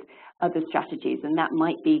concert with other strategies, and that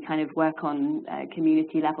might be kind of work on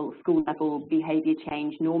community level, school level behaviour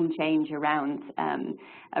change, norm change around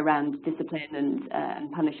discipline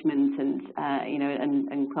and punishment, and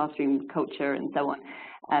and classroom culture and so on.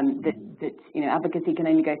 That advocacy can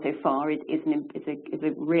only go so far. It is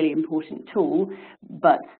a really important tool,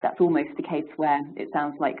 but that's almost the case where it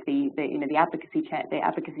sounds like the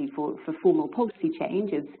advocacy for formal policy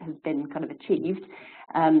change has been kind of achieved,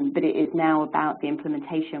 but it is now about the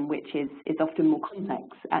implementation, which is often more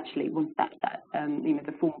complex. Actually, once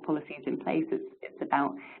the formal policy is in place, it's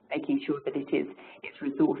about making sure that it's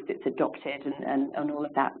resourced, it's adopted, and all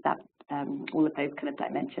of that. All of those kind of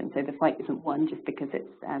dimensions. So the fight isn't won just because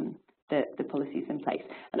it's the policies in place.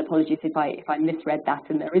 And apologies if I misread that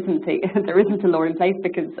and there isn't a law in place,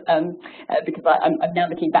 because I'm now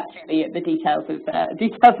looking back through the details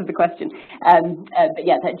of the question. But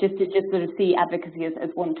yeah, that just sort of see advocacy as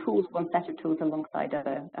one set of tools alongside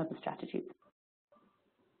other strategies.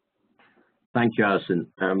 Thank you,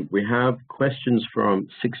 Alison. We have questions from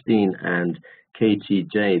 16 and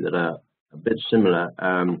KTJ that are a bit similar.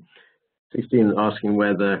 16 asking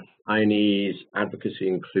whether INEE's advocacy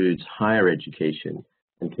includes higher education,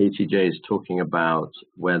 and KTJ is talking about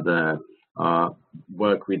whether our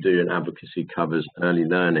work we do in advocacy covers early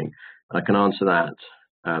learning. I can answer that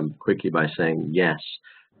quickly by saying yes.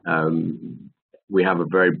 We have a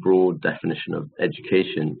very broad definition of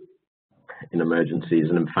education in emergencies,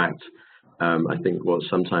 and in fact, I think what's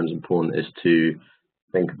sometimes important is to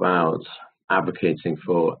think about advocating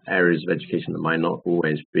for areas of education that might not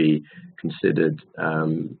always be considered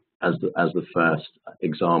as the first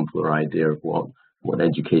example or idea of what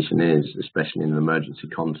education is, especially in an emergency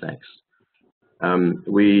context.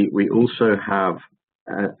 We also have,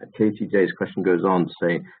 KTJ's question goes on to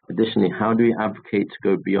say, additionally, how do we advocate to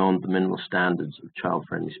go beyond the minimal standards of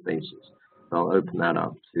child-friendly spaces? So I'll open that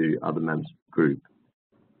up to other members of the group.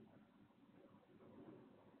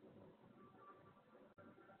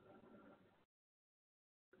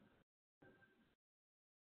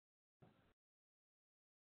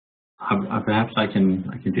 Perhaps I can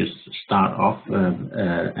just start off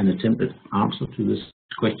an attempted answer to this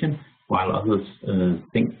question while others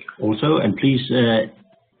think also. And please, it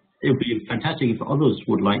would be fantastic if others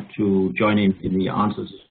would like to join in the answers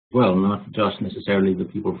as well, not just necessarily the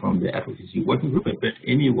people from the Advocacy Working Group, but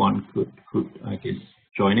anyone could I guess,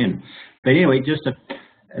 join in. But anyway, just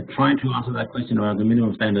trying to answer that question about the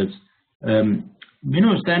minimum standards.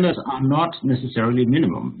 Minimum standards are not necessarily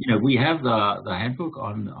minimum. You know, we have the handbook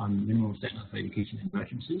on minimum standards for education in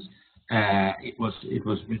emergencies. It was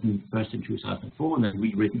written first in 2004 and then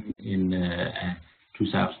rewritten in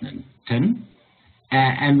 2010.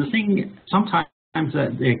 And the thing sometimes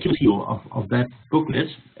the guilty of that booklet,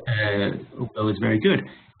 although it's very good,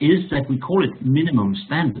 is that we call it minimum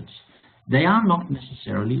standards. They are not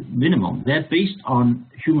necessarily minimum. They're based on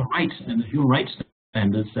human rights, and the human rights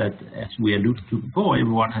standards that, as we alluded to before,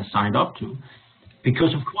 everyone has signed up to,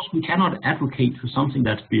 because of course we cannot advocate for something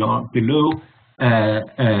that's below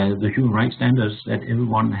the human rights standards that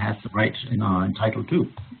everyone has the rights and are entitled to.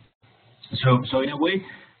 So in a way,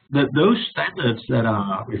 those standards that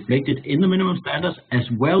are reflected in the minimum standards, as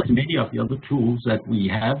well as many of the other tools that we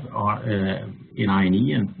have in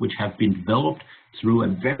INEE, and which have been developed through a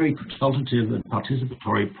very consultative and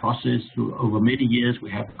participatory process through over many years.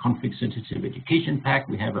 We have a conflict-sensitive education pack.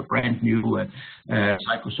 We have a brand new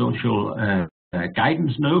psychosocial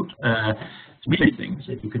guidance note. Many things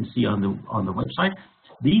that you can see on the website.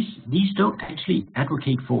 These don't actually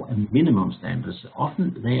advocate for a minimum standards.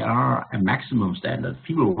 Often they are a maximum standard.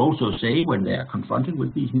 People will also say when they are confronted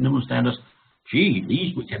with these minimum standards, gee,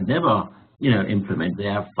 these we can never implement. They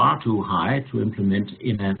are far too high to implement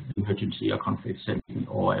in an emergency or conflict setting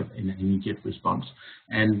or in an immediate response.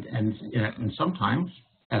 And sometimes,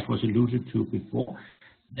 as was alluded to before,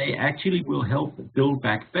 they actually will help build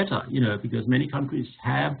back better, because many countries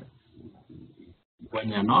have, when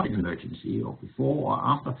they're not in emergency or before or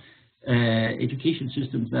after, education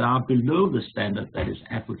systems that are below the standard that is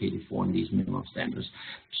advocated for in these minimum standards.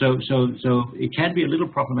 So it can be a little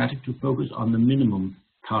problematic to focus on the minimum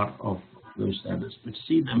part of those standards, but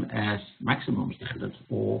see them as maximum standards,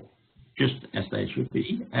 or just as they should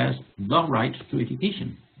be, as the right to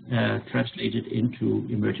education translated into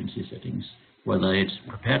emergency settings, whether it's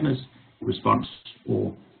preparedness, response,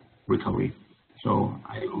 or recovery. So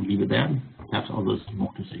I will leave it there. Perhaps others have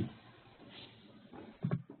more to say.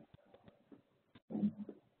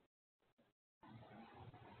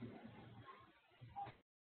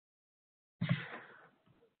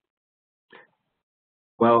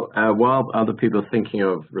 Well, while other people are thinking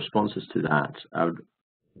of responses to that, I would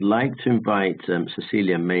like to invite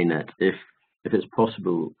Cecilia Maynet, if it's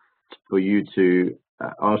possible for you to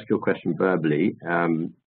ask your question verbally.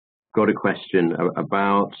 Got a question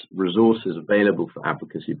about resources available for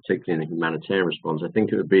advocacy, particularly in a humanitarian response. I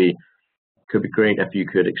think it could be great if you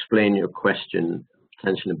could explain your question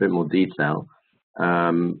potentially in a bit more detail,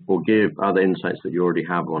 or give other insights that you already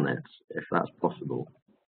have on it, if that's possible.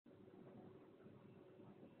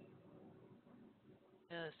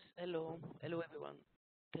 Yes, hello everyone.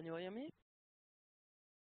 Can you hear me?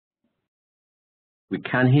 We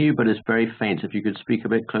can hear you, but it's very faint. If you could speak a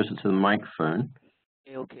bit closer to the microphone.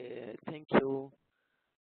 Okay, thank you.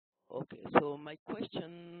 Okay, so my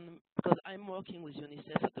question, because I'm working with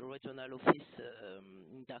UNICEF at the regional office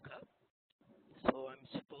in Dhaka, so I'm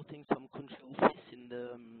supporting some country office in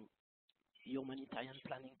the humanitarian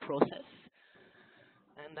planning process,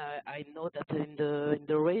 and I know that in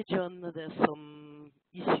the region there's some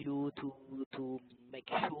issue to make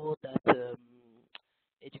sure that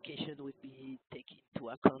education will be taken into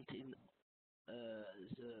account in the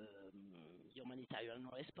humanitarian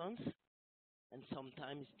response. and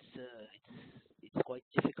sometimes it's quite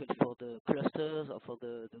difficult for the clusters or for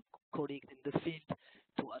the colleagues in the field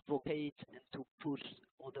to advocate and to push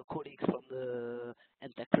other colleagues from the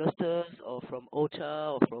clusters or from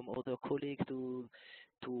OCHA or from other colleagues to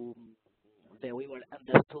very well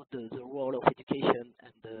understood the role of education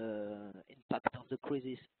and the impact of the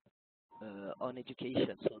crisis on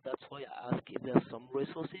education. So that's why I ask if there's some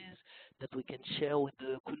resources that we can share with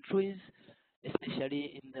the countries,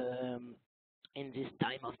 especially in this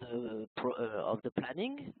time of the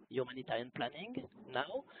planning, humanitarian planning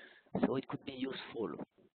now. So it could be useful.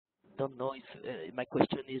 Don't know if my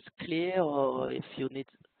question is clear or if you need.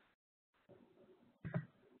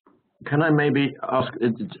 Can I maybe ask?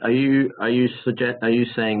 Are you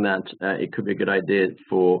saying that it could be a good idea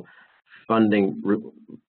for funding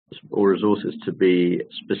or resources to be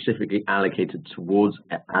specifically allocated towards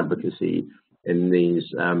advocacy in these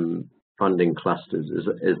funding clusters?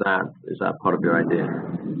 Is that part of your idea?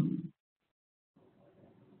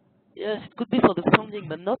 Yes, it could be for the funding,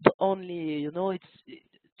 but not only. You know, it's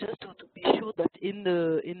just to be sure that in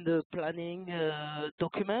the planning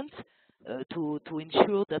documents. To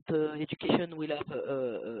ensure that education will have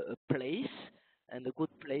a place and a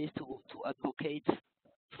good place to advocate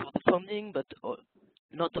for the funding, but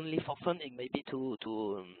not only for funding, maybe to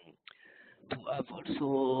have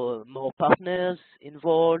also more partners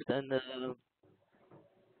involved and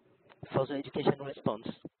for the education response.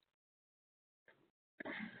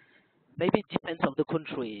 Maybe it depends on the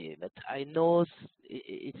country, but I know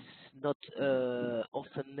it's not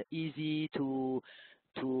often easy to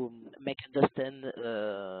make understand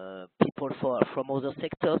people from other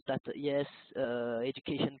sectors that yes,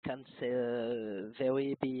 education can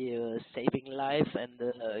very be saving life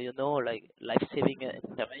and you know, like life-saving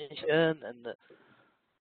intervention and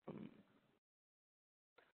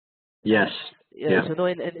yes. yes, yeah. You know,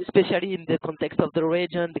 and especially in the context of the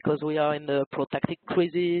region, because we are in the protracted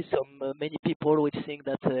crisis. Many people would think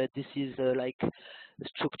that this is like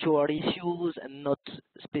structural issues and not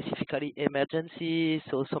specifically emergencies.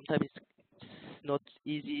 So sometimes it's not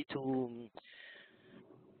easy to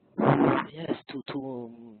yes to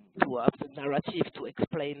have the narrative to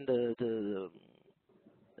explain the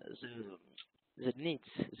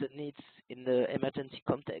needs in the emergency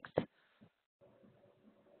context.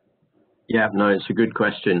 Yeah, no, it's a good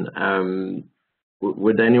question.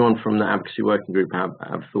 Would anyone from the Advocacy Working Group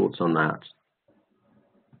have thoughts on that?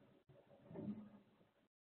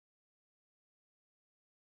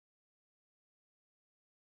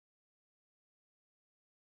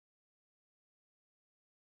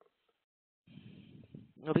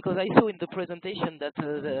 No, because I saw in the presentation that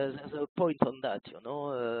there's a point on that, you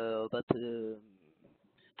know, but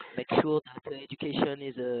make sure that education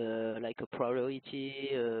is like a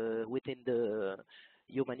priority within the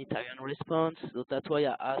humanitarian response. So that's why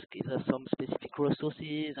I ask: is there some specific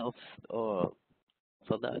resources or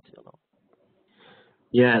for that, you know?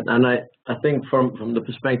 Yeah, and I think from the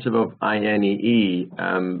perspective of INEE,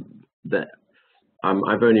 that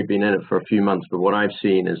I've only been in it for a few months, but what I've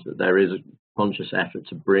seen is that there is a conscious effort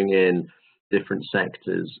to bring in different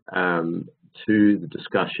sectors to the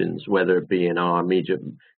discussions, whether it be in our immediate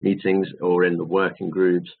meetings or in the working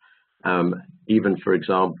groups. Even, for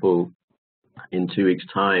example, in 2 weeks'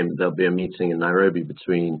 time, there'll be a meeting in Nairobi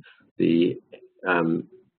between the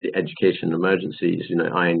Education Emergencies, you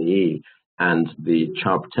know, INEE, and the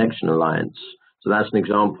Child Protection Alliance. So that's an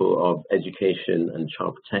example of education and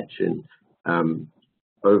child protection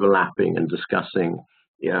overlapping and discussing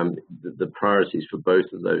the priorities for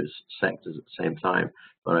both of those sectors at the same time.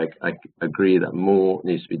 But I agree that more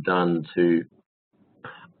needs to be done to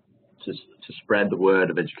spread the word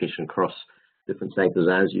of education across different sectors.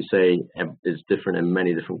 As you say, is different in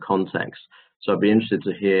many different contexts. So I'd be interested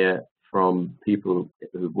to hear from people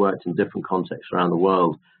who've worked in different contexts around the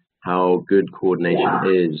world how good coordination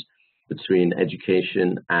is between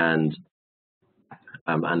education and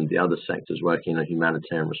the other sectors working in a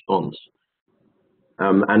humanitarian response.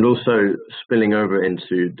 And also spilling over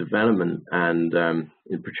into development and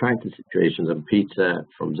in protracted situations. And Peter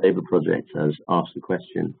from Zebra Project has asked the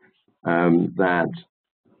question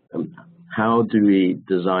how do we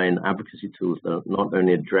design advocacy tools that not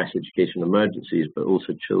only address education emergencies, but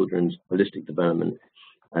also children's holistic development,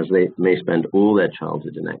 as they may spend all their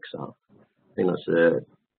childhood in exile? I think that's a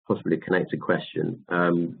possibly connected question.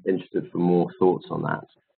 Interested for more thoughts on that.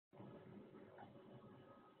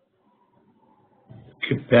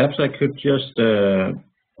 Perhaps I could just,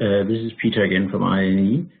 this is Peter again from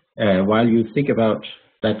INEE. While you think about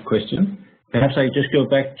that question, perhaps I just go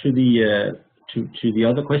back to the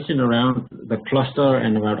other question around the cluster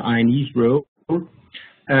and about INEE's role.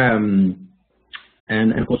 And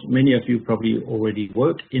of course, many of you probably already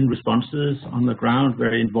work in responses on the ground,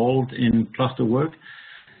 very involved in cluster work.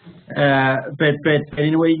 But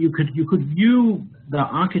in a way, you could view the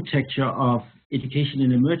architecture of education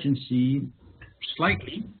in emergency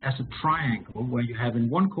slightly as a triangle, where you have in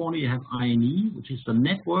one corner you have INEE, which is the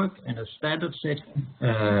network and a standard set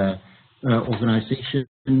organization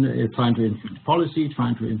trying to influence policy,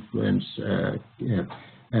 trying to influence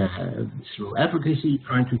through advocacy,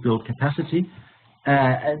 trying to build capacity.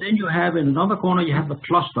 And then you have in another corner, you have the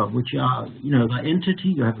cluster, which are, the entity.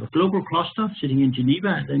 You have a global cluster sitting in Geneva,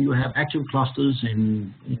 and then you have active clusters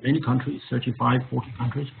in many countries, 35, 40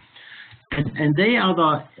 countries. And they are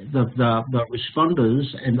the responders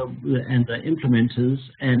and the implementers,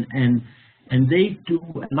 and they do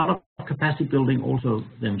a lot of capacity building also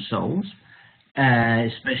themselves,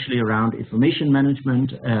 especially around information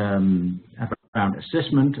management, around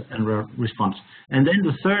assessment and response. And then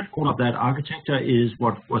the third corner of that architecture is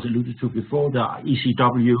what was alluded to before, the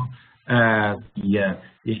ECW, the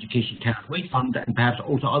Education Cannot Wait Fund, and perhaps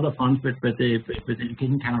also other funds, but the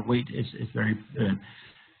Education Cannot Wait is very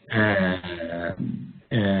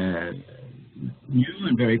new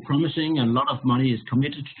and very promising, and a lot of money is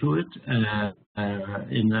committed to it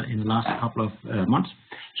in the last couple of months.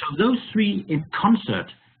 So those three in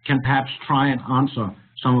concert can perhaps try and answer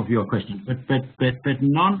some of your questions, but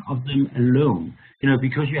none of them alone.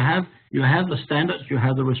 Because you have the standards, you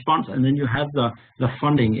have the response, and then you have the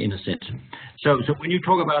funding in a sense. So when you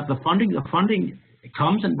talk about the funding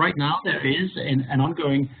comes, and right now there is an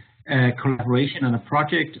ongoing collaboration and a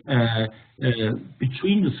project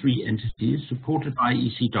between the three entities supported by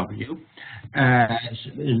ECW,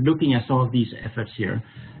 looking at some of these efforts here.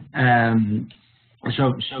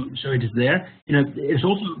 So it is there. It's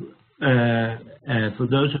also for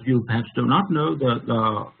those of you who perhaps do not know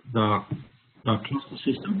the cluster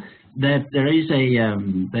system, that there is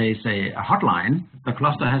a hotline. The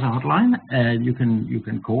cluster has a hotline, and you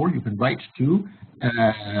can call, you can write to.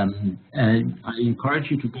 And I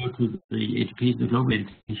encourage you to go to the Global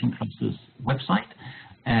Education Cluster's website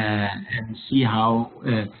and see how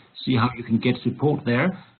you can get support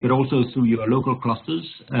there, but also through your local clusters.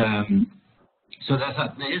 So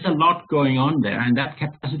there is a lot going on there, and that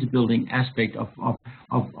capacity building aspect of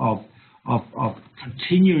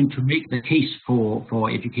continuing to make the case for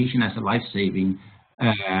education as a life-saving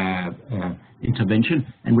intervention.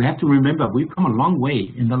 And we have to remember, we've come a long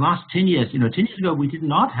way in the last 10 years. 10 years ago, we did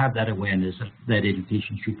not have that awareness that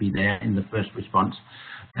education should be there in the first response,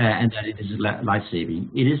 and that it is life-saving.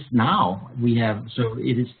 It is now. So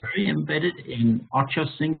it is very embedded in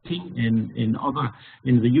OCHA's thinking, in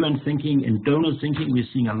the UN thinking, in donors thinking. We're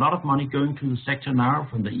seeing a lot of money going to the sector now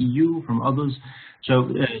from the EU, from others, so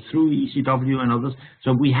through ECW and others.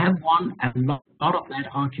 So we have won a lot of that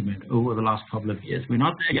argument over the last couple of years. We're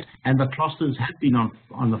not there yet, and the clusters have been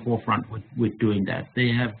on the forefront with doing that. They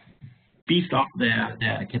have beefed up their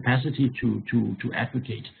capacity to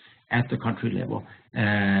advocate at the country level,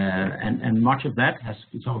 and much of that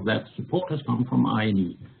some of that support has come from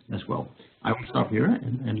INEE as well. I will stop here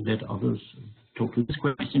and let others talk to this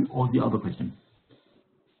question or the other question.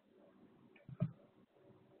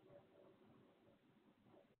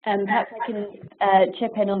 Perhaps I can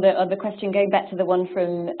chip in on the question, going back to the one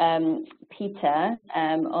from Peter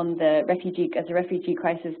on the as the refugee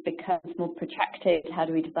crisis becomes more protracted, how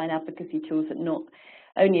do we design advocacy tools that not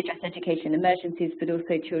only address education emergencies, but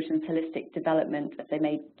also children's holistic development as they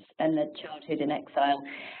may spend their childhood in exile?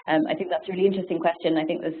 I think that's a really interesting question. I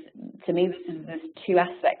think to me, there's two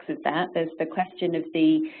aspects of that. There's the question of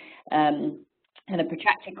the kind of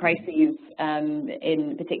protracted crises,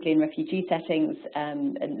 particularly in refugee settings,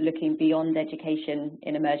 and looking beyond education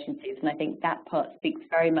in emergencies. And I think that part speaks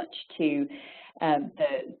very much to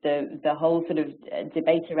the whole sort of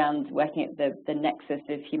debate around working at the nexus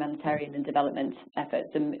of humanitarian and development efforts,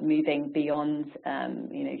 and moving beyond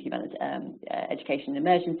education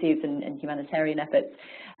emergencies and humanitarian efforts,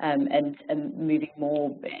 and moving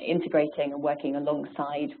more, integrating and working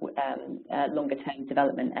alongside longer term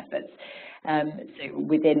development efforts. So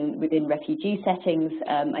within refugee settings,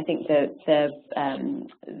 I think the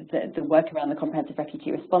work around the comprehensive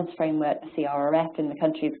refugee response framework, the CRRF, in the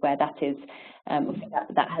countries where that is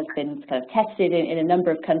that has been kind of tested in a number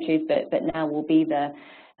of countries, but now will be the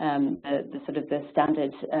sort of the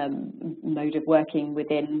standard mode of working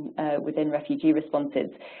within refugee responses.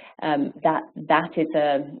 That is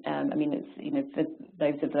I mean, it's for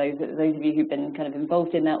those of you who've been kind of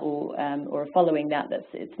involved in that or are following that,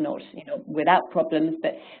 it's not without problems,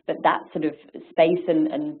 but that sort of space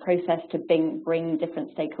and process to bring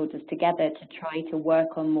different stakeholders together to try to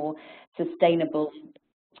work on more sustainable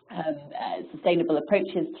sustainable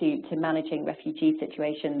approaches to managing refugee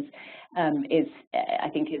situations I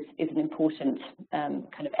think is an important kind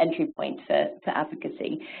of entry point for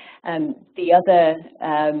advocacy. The other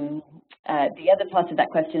part of that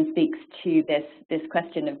question speaks to this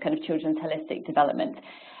question of kind of children's holistic development,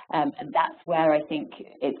 and that's where I think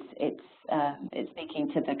it's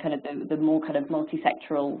speaking to the kind of the more kind of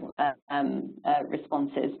multi-sectoral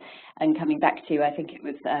responses, and coming back to, I think it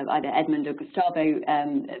was either Edmund or Gustavo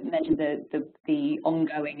mentioned the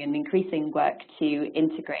ongoing and increasing work to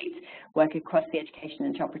integrate work across the education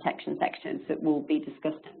and child protection sectors that will be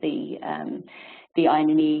discussed at the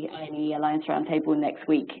INEE Alliance Roundtable next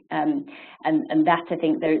week, and that I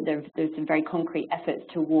think there's some very concrete efforts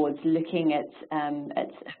towards looking at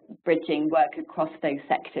bridging work across those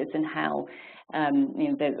sectors, and how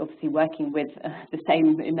they're obviously working with the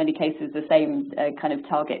same, in many cases, the same kind of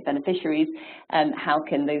target beneficiaries. How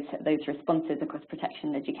can those responses across protection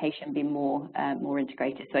and education be more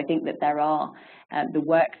integrated? So I think that there are the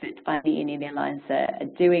work that INEE and the Alliance are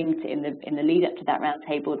doing in the lead up to that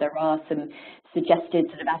roundtable. There are some suggested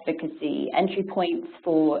sort of advocacy entry points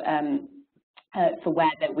for where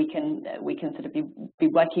that we can sort of be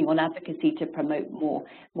working on advocacy to promote more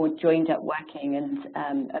joined up working,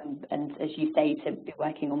 and as you say, to be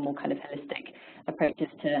working on more kind of holistic approaches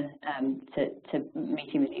to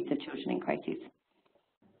meeting the needs of children in crises.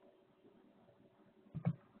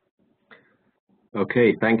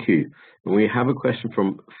 Okay, thank you. We have a question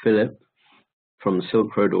from Philip from the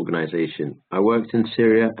Silk Road organization. I worked in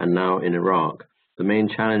Syria and now in Iraq. The main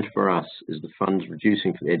challenge for us is the funds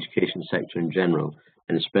reducing for the education sector in general,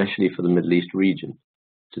 and especially for the Middle East region.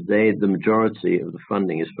 Today, the majority of the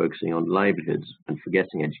funding is focusing on livelihoods and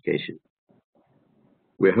forgetting education.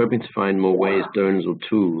 We're hoping to find more ways, donors or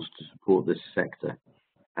tools to support this sector.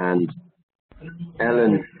 And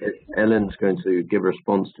Ellen's going to give a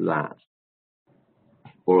response to that,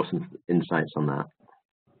 or some insights on that.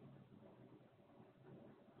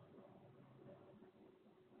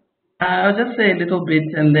 I'll just say a little bit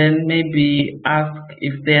and then maybe ask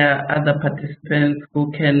if there are other participants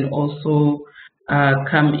who can also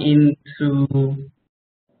come in to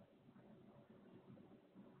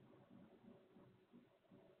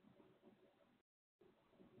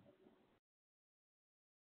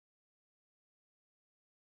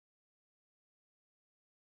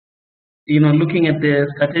looking at the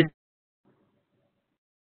strategy.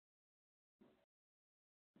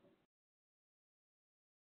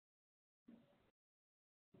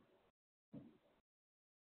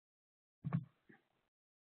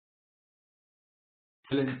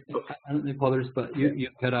 Helen, I don't know if others, but you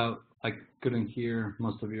cut out. I couldn't hear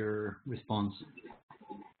most of your response.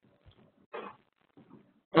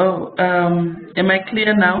 Oh, am I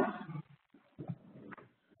clear now?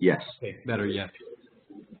 Yes. Okay, better yet.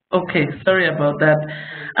 Okay, sorry about that.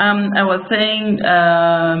 I was saying,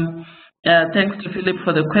 thanks to Philip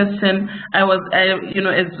for the question. As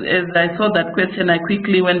I saw that question, I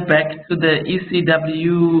quickly went back to the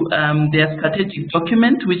ECW, their strategic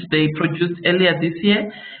document, which they produced earlier this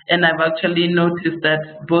year, and I've actually noticed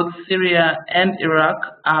that both Syria and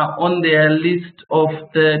Iraq are on their list of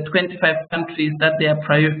the 25 countries that they've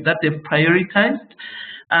prioritized,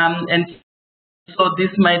 and so this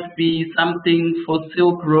might be something for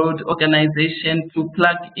Silk Road organization to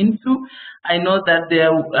plug into. I know that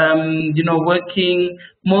they're, working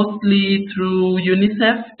mostly through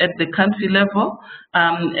UNICEF at the country level,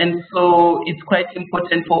 and so it's quite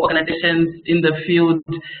important for organizations in the field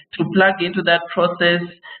to plug into that process.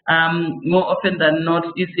 More often than not,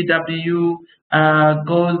 ECW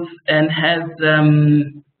goes and has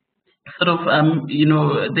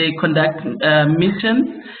they conduct missions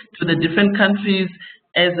to the different countries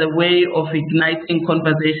as a way of igniting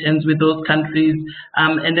conversations with those countries.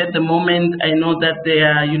 And at the moment, I know that they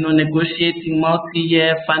are, negotiating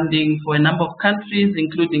multi-year funding for a number of countries,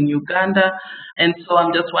 including Uganda. And so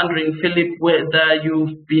I'm just wondering, Philip, whether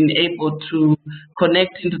you've been able to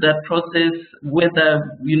connect into that process,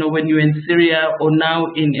 whether, when you're in Syria or now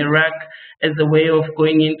in Iraq, as a way of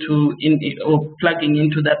going or plugging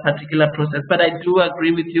into that particular process. But I do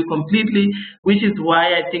agree with you completely, which is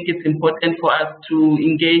why I think it's important for us to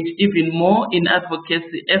engage even more in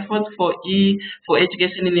advocacy efforts for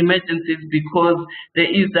education in emergencies, because there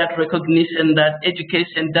is that recognition that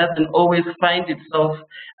education doesn't always find itself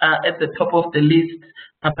at the top of the list,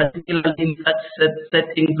 particularly in such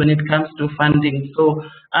settings when it comes to funding. So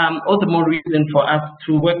all the more reason for us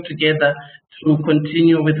to work together to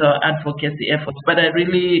continue with our advocacy efforts. But I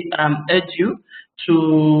really urge you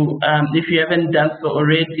to, if you haven't done so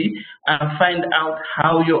already, find out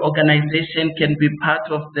how your organization can be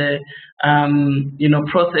part of the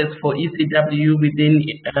process for ECW within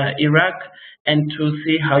Iraq, and to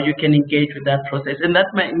see how you can engage with that process. And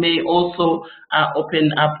that may also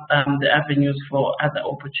open up the avenues for other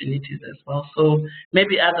opportunities as well. So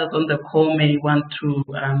maybe others on the call may want to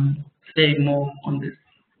say more on this.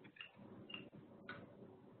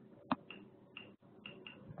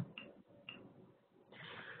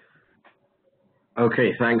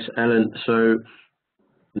 Okay, thanks, Ellen. So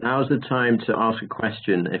now's the time to ask a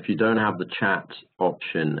question. If you don't have the chat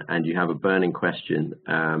option and you have a burning question,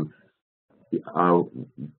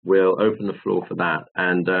 we'll open the floor for that.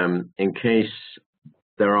 And in case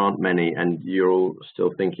there aren't many and you're all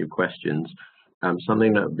still thinking of questions,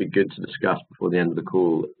 something that would be good to discuss before the end of the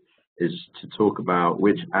call is to talk about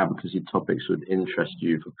which advocacy topics would interest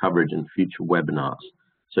you for coverage in future webinars.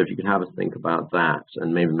 So if you could have a think about that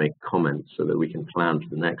and maybe make comments so that we can plan for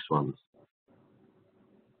the next ones.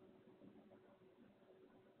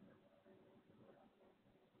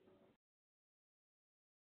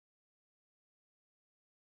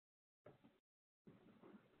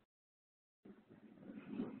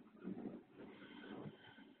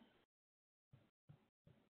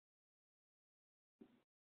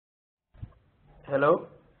 Hello?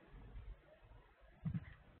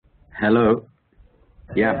 Hello?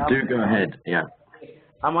 Yeah, do go ahead. Yeah.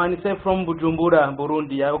 I'm Anise from Bujumbura,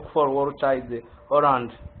 Burundi. I work for World Child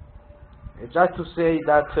Orange. Just to say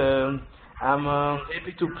that I'm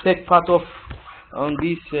happy to take part of on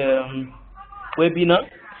this webinar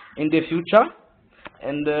in the future,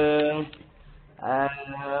 and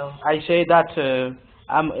I say that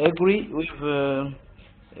I'm agree with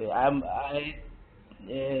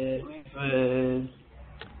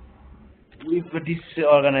with this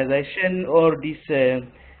organization or this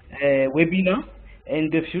webinar. In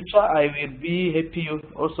the future, I will be happy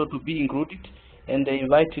also to be included and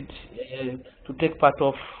invited to take part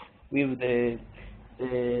of with the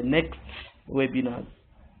next webinar.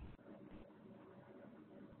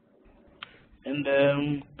 And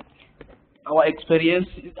our experience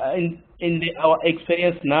our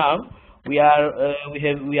experience now,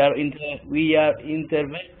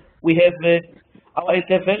 our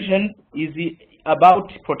intervention is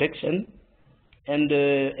about protection and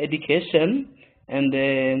education and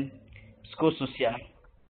psychosocial.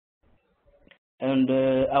 And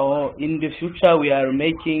in the future, we are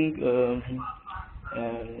making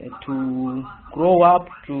to grow up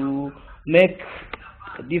to make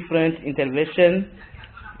different intervention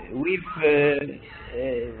with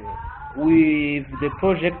the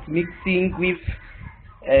project mixing with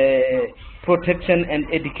protection and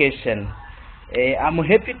education. I'm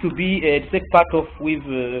happy to be take part of with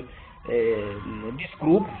this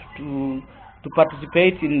group to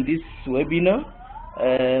participate in this webinar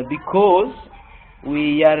because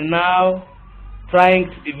we are now trying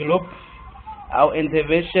to develop our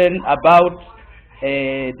intervention about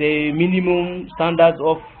the minimum standards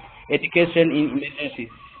of education in emergencies.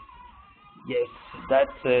 Yes,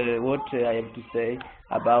 that's what I have to say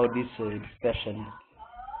about this discussion.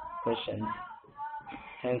 Questions.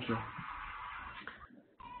 Thank you.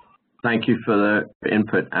 Thank you for the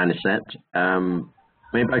input, Anisette.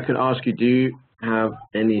 Maybe I could ask you, do you have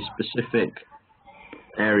any specific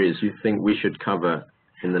areas you think we should cover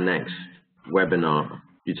in the next webinar?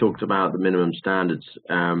 You talked about the minimum standards.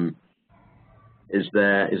 Is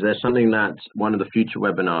there something that one of the future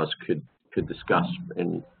webinars could discuss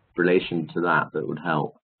in relation to that would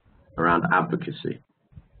help around advocacy?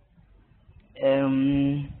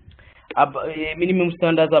 Minimum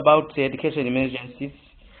standards about education emergencies.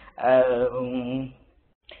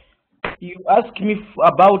 You asked me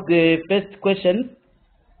about the first question.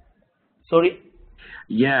 Sorry?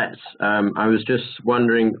 Yes, I was just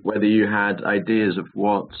wondering whether you had ideas of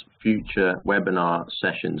what future webinar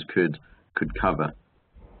sessions could cover.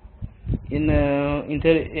 In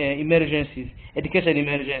emergencies, education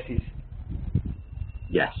emergencies.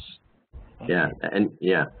 Yes. Okay. Yeah, and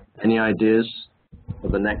yeah. Any ideas for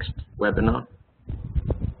the next webinar?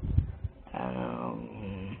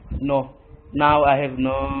 No. Now I have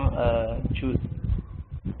no choose.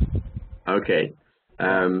 Okay.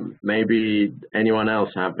 Maybe anyone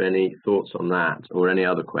else have any thoughts on that or any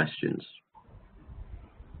other questions?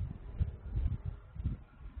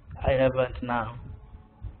 I haven't now.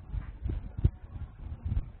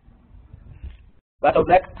 But I would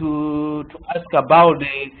like to ask about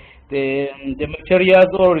the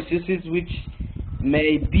materials or resources which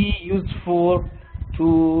may be useful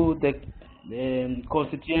to the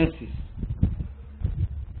constituencies.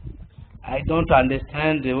 I don't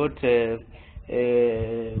understand what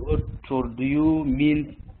what do you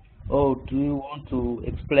mean, or do you want to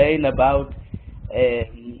explain about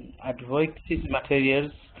advocacy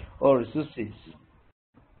materials or resources?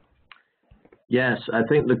 Yes, I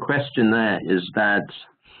think the question there is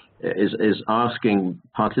asking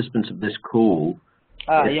participants of this call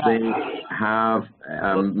if they have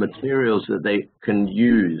materials that they can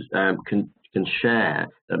use, can share,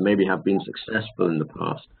 that maybe have been successful in the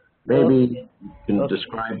past. Maybe you can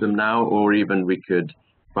describe them now, or even we could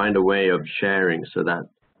find a way of sharing so that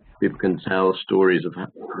people can tell stories of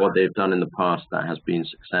what they've done in the past that has been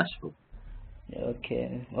successful.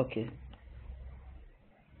 Okay.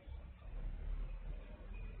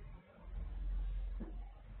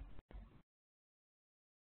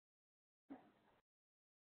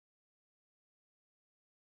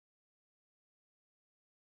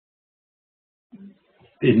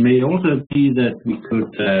 It may also be that we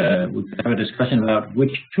could have a discussion about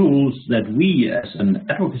which tools that we as an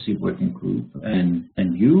advocacy working group and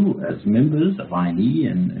you as members of INEE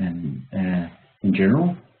and in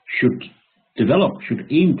general should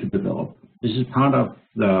aim to develop. This is part of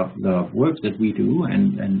the work that we do,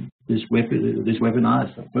 and this webinar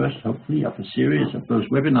is the first, hopefully, of a series of those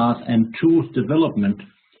webinars and tools development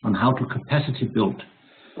on how to capacity build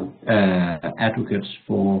advocates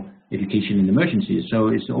for education in emergencies. So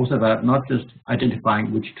it's also about not just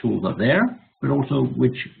identifying which tools are there, but also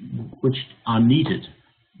which are needed,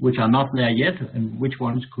 which are not there yet, and which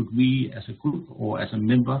ones could we as a group or as a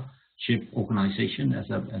membership organization, as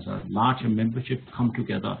a larger membership, come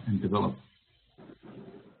together and develop.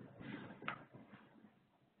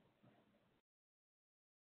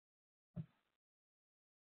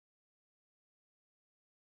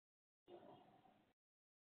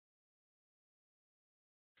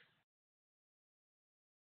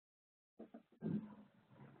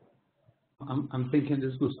 I'm thinking,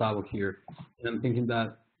 this is Gustavo here, and I'm thinking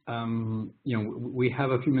that we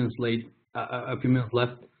have a few minutes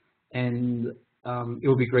left, and it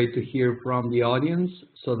would be great to hear from the audience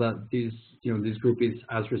so that this group is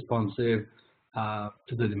as responsive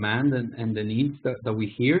to the demand and the needs that we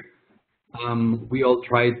hear. We all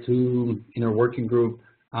try to, in our working group,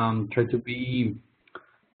 try to be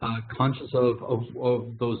conscious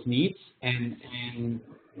of those needs and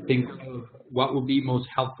think of what would be most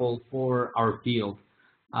helpful for our field.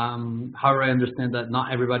 However, I understand that not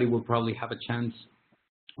everybody will probably have a chance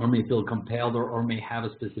or may feel compelled or may have a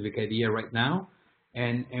specific idea right now.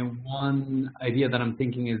 And one idea that I'm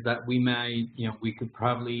thinking is that we could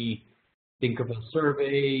probably think of a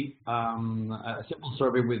survey, a simple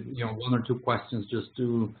survey with 1 or 2 questions, just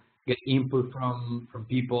to get input from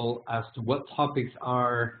people as to what topics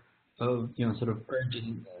are of sort of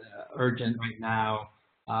urgent right now.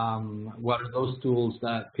 What are those tools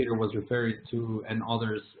that Peter was referring to and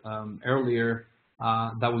others earlier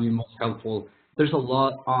that would be most helpful? There's a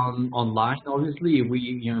lot online. Obviously,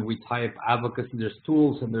 we type advocacy. There's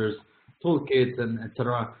tools and there's toolkits and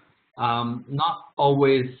etc. Not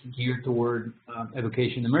always geared toward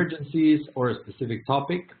education emergencies or a specific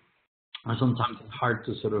topic. Or sometimes it's hard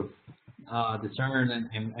to sort of discern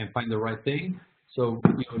and find the right thing. So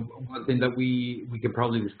one thing that we could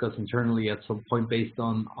probably discuss internally at some point based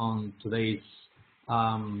on today's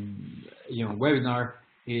webinar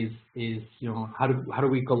is how do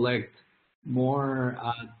we collect more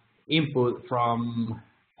input from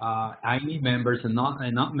INEE members and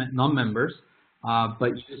non-members,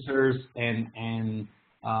 but users and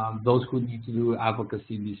those who need to do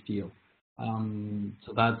advocacy in this field.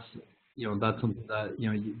 So that's that's something that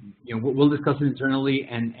we'll discuss it internally,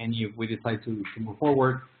 and if we decide to move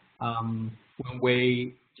forward, one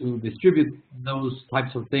way to distribute those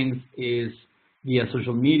types of things is via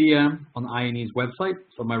social media on INEE's website.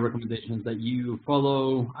 So my recommendation is that you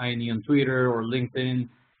follow INEE on Twitter or LinkedIn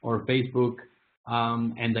or Facebook,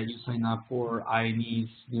 and that you sign up for INEE's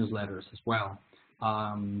newsletters as well.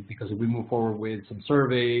 Because if we move forward with some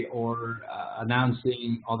survey or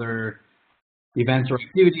announcing other events or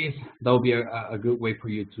activities, that will be a good way for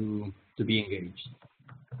you to be engaged.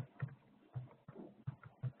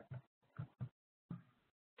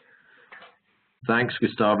 Thanks,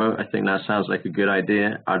 Gustavo. I think that sounds like a good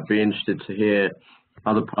idea. I'd be interested to hear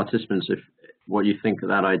other participants what you think of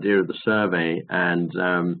that idea of the survey, and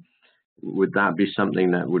would that be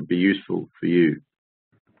something that would be useful for you?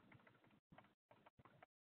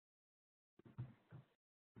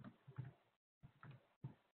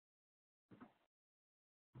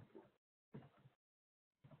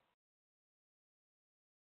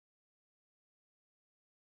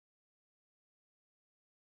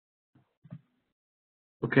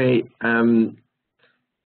 Okay,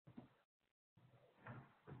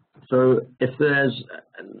 So if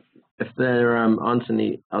there aren't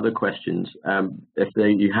any other questions,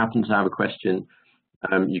 you happen to have a question,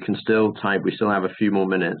 you can still type. We still have a few more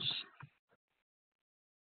minutes.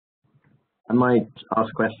 I might ask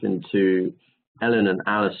a question to Ellen and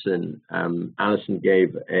Alison. Alison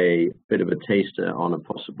gave a bit of a taster on a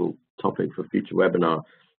possible topic for future webinar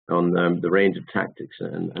on the range of tactics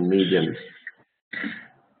and mediums.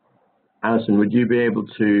 Alison, would you be able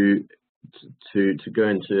to go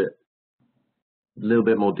into a little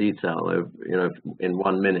bit more detail of, in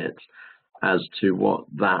 1 minute, as to what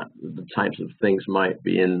the types of things might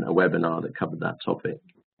be in a webinar that covered that topic?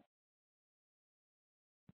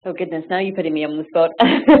 Oh goodness, now you're putting me on the spot.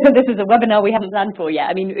 This is a webinar we haven't planned for yet.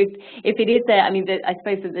 I mean, if it is there, I mean, I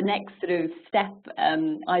suppose that the next sort of step,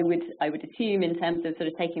 I would assume in terms of sort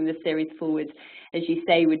of taking this series forward, as you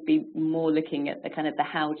say, would be more looking at the kind of the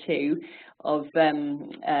how-to of sort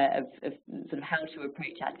of how to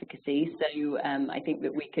approach advocacy. So I think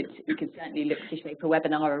that we could certainly look to shape a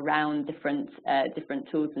webinar around different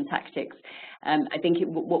tools and tactics. I think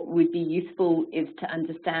what would be useful is to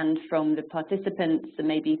understand from the participants, and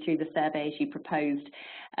maybe through the survey as you proposed,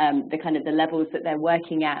 the kind of the levels that they're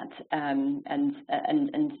working at, and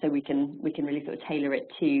so we can really sort of tailor it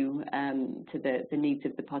to the needs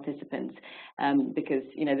of the participants, because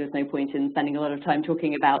there's no point in spending a lot of time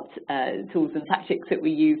talking about tools and tactics that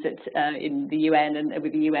we use in the UN and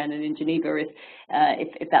with the UN and in Geneva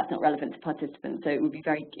if that's not relevant to participants. So it would be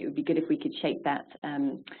good if we could shape that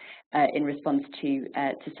in response to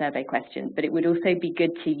survey questions. But it would also be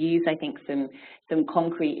good to use, I think, some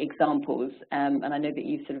concrete examples. And I know that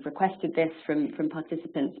you've sort of requested this from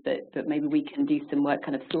participants, but maybe we can do some work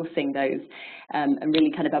kind of sourcing those and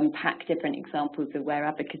really kind of unpack different examples of where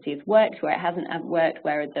advocacy has worked, where it hasn't worked,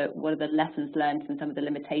 what are the lessons learned and some of the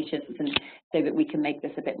limitations, and so that we can make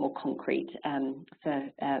this a bit more concrete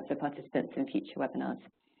for participants in future webinars.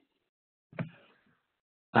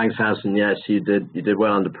 Thanks, Alison. Yes, you did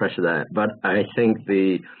well under pressure there. But I think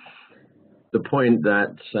the point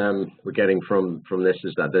that we're getting from this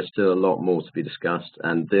is that there's still a lot more to be discussed,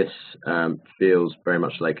 and this feels very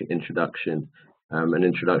much like an introduction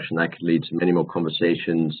that could lead to many more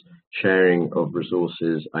conversations, sharing of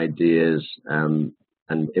resources, ideas, and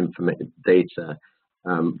data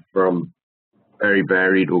from very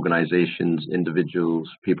varied organizations, individuals,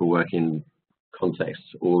 people working in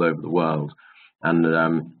contexts all over the world. And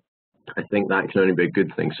I think that can only be a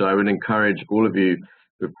good thing. So I would encourage all of you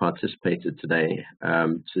who have participated today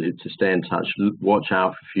to stay in touch, watch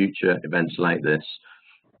out for future events like this,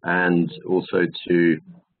 and also to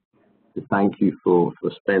thank you for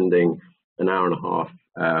spending an hour and a half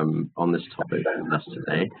on this topic with us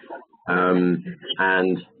today,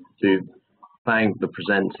 and to thank the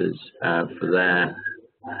presenters for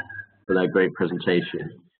their great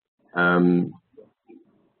presentation.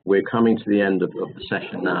 We're coming to the end of the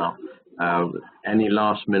session now. Any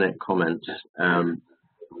last minute comments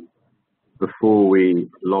before we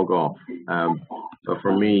log off? So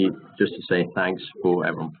from me, just to say thanks for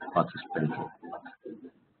everyone participating.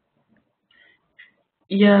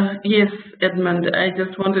 Yes, Edmund, I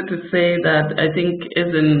just wanted to say that I think as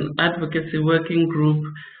an advocacy working group,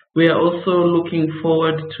 we are also looking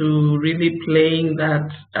forward to really playing that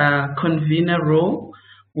convener role,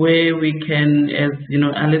 where we can, as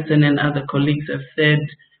Alison and other colleagues have said,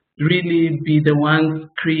 really be the ones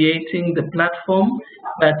creating the platform,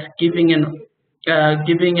 but giving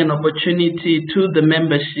an opportunity to the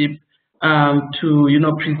membership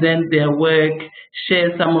to present their work,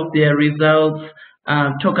 share some of their results,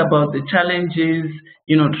 talk about the challenges,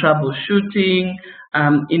 troubleshooting,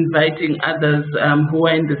 inviting others who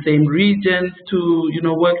are in the same regions to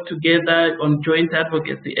work together on joint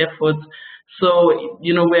advocacy efforts. So,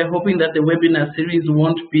 we're hoping that the webinar series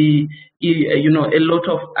won't be, a lot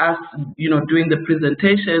of us, doing the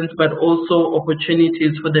presentations, but also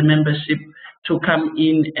opportunities for the membership to come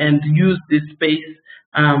in and use this space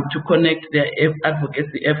to connect their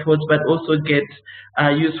advocacy efforts, but also get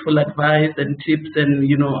useful advice and tips and,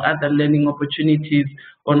 other learning opportunities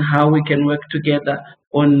on how we can work together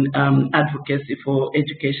on advocacy for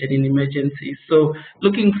education in emergencies. So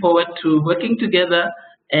looking forward to working together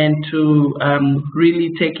and to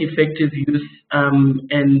really take effective use of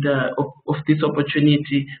this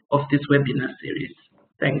opportunity of this webinar series.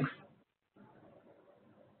 Thanks.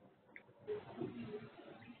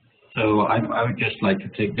 So I would just like to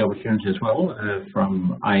take the opportunity as well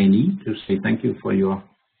from INEE to say thank you for your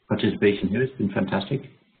participation here. It's been fantastic.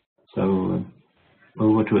 So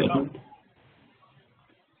over to Edmund.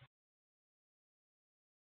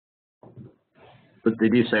 But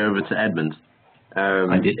did you say over to Edmund?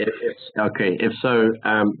 I did. If so,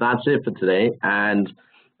 that's it for today. And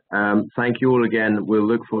thank you all again. We'll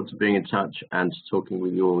look forward to being in touch and talking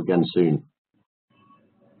with you all again soon.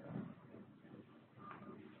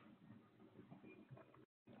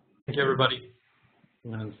 Thank you, everybody.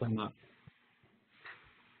 Sign up.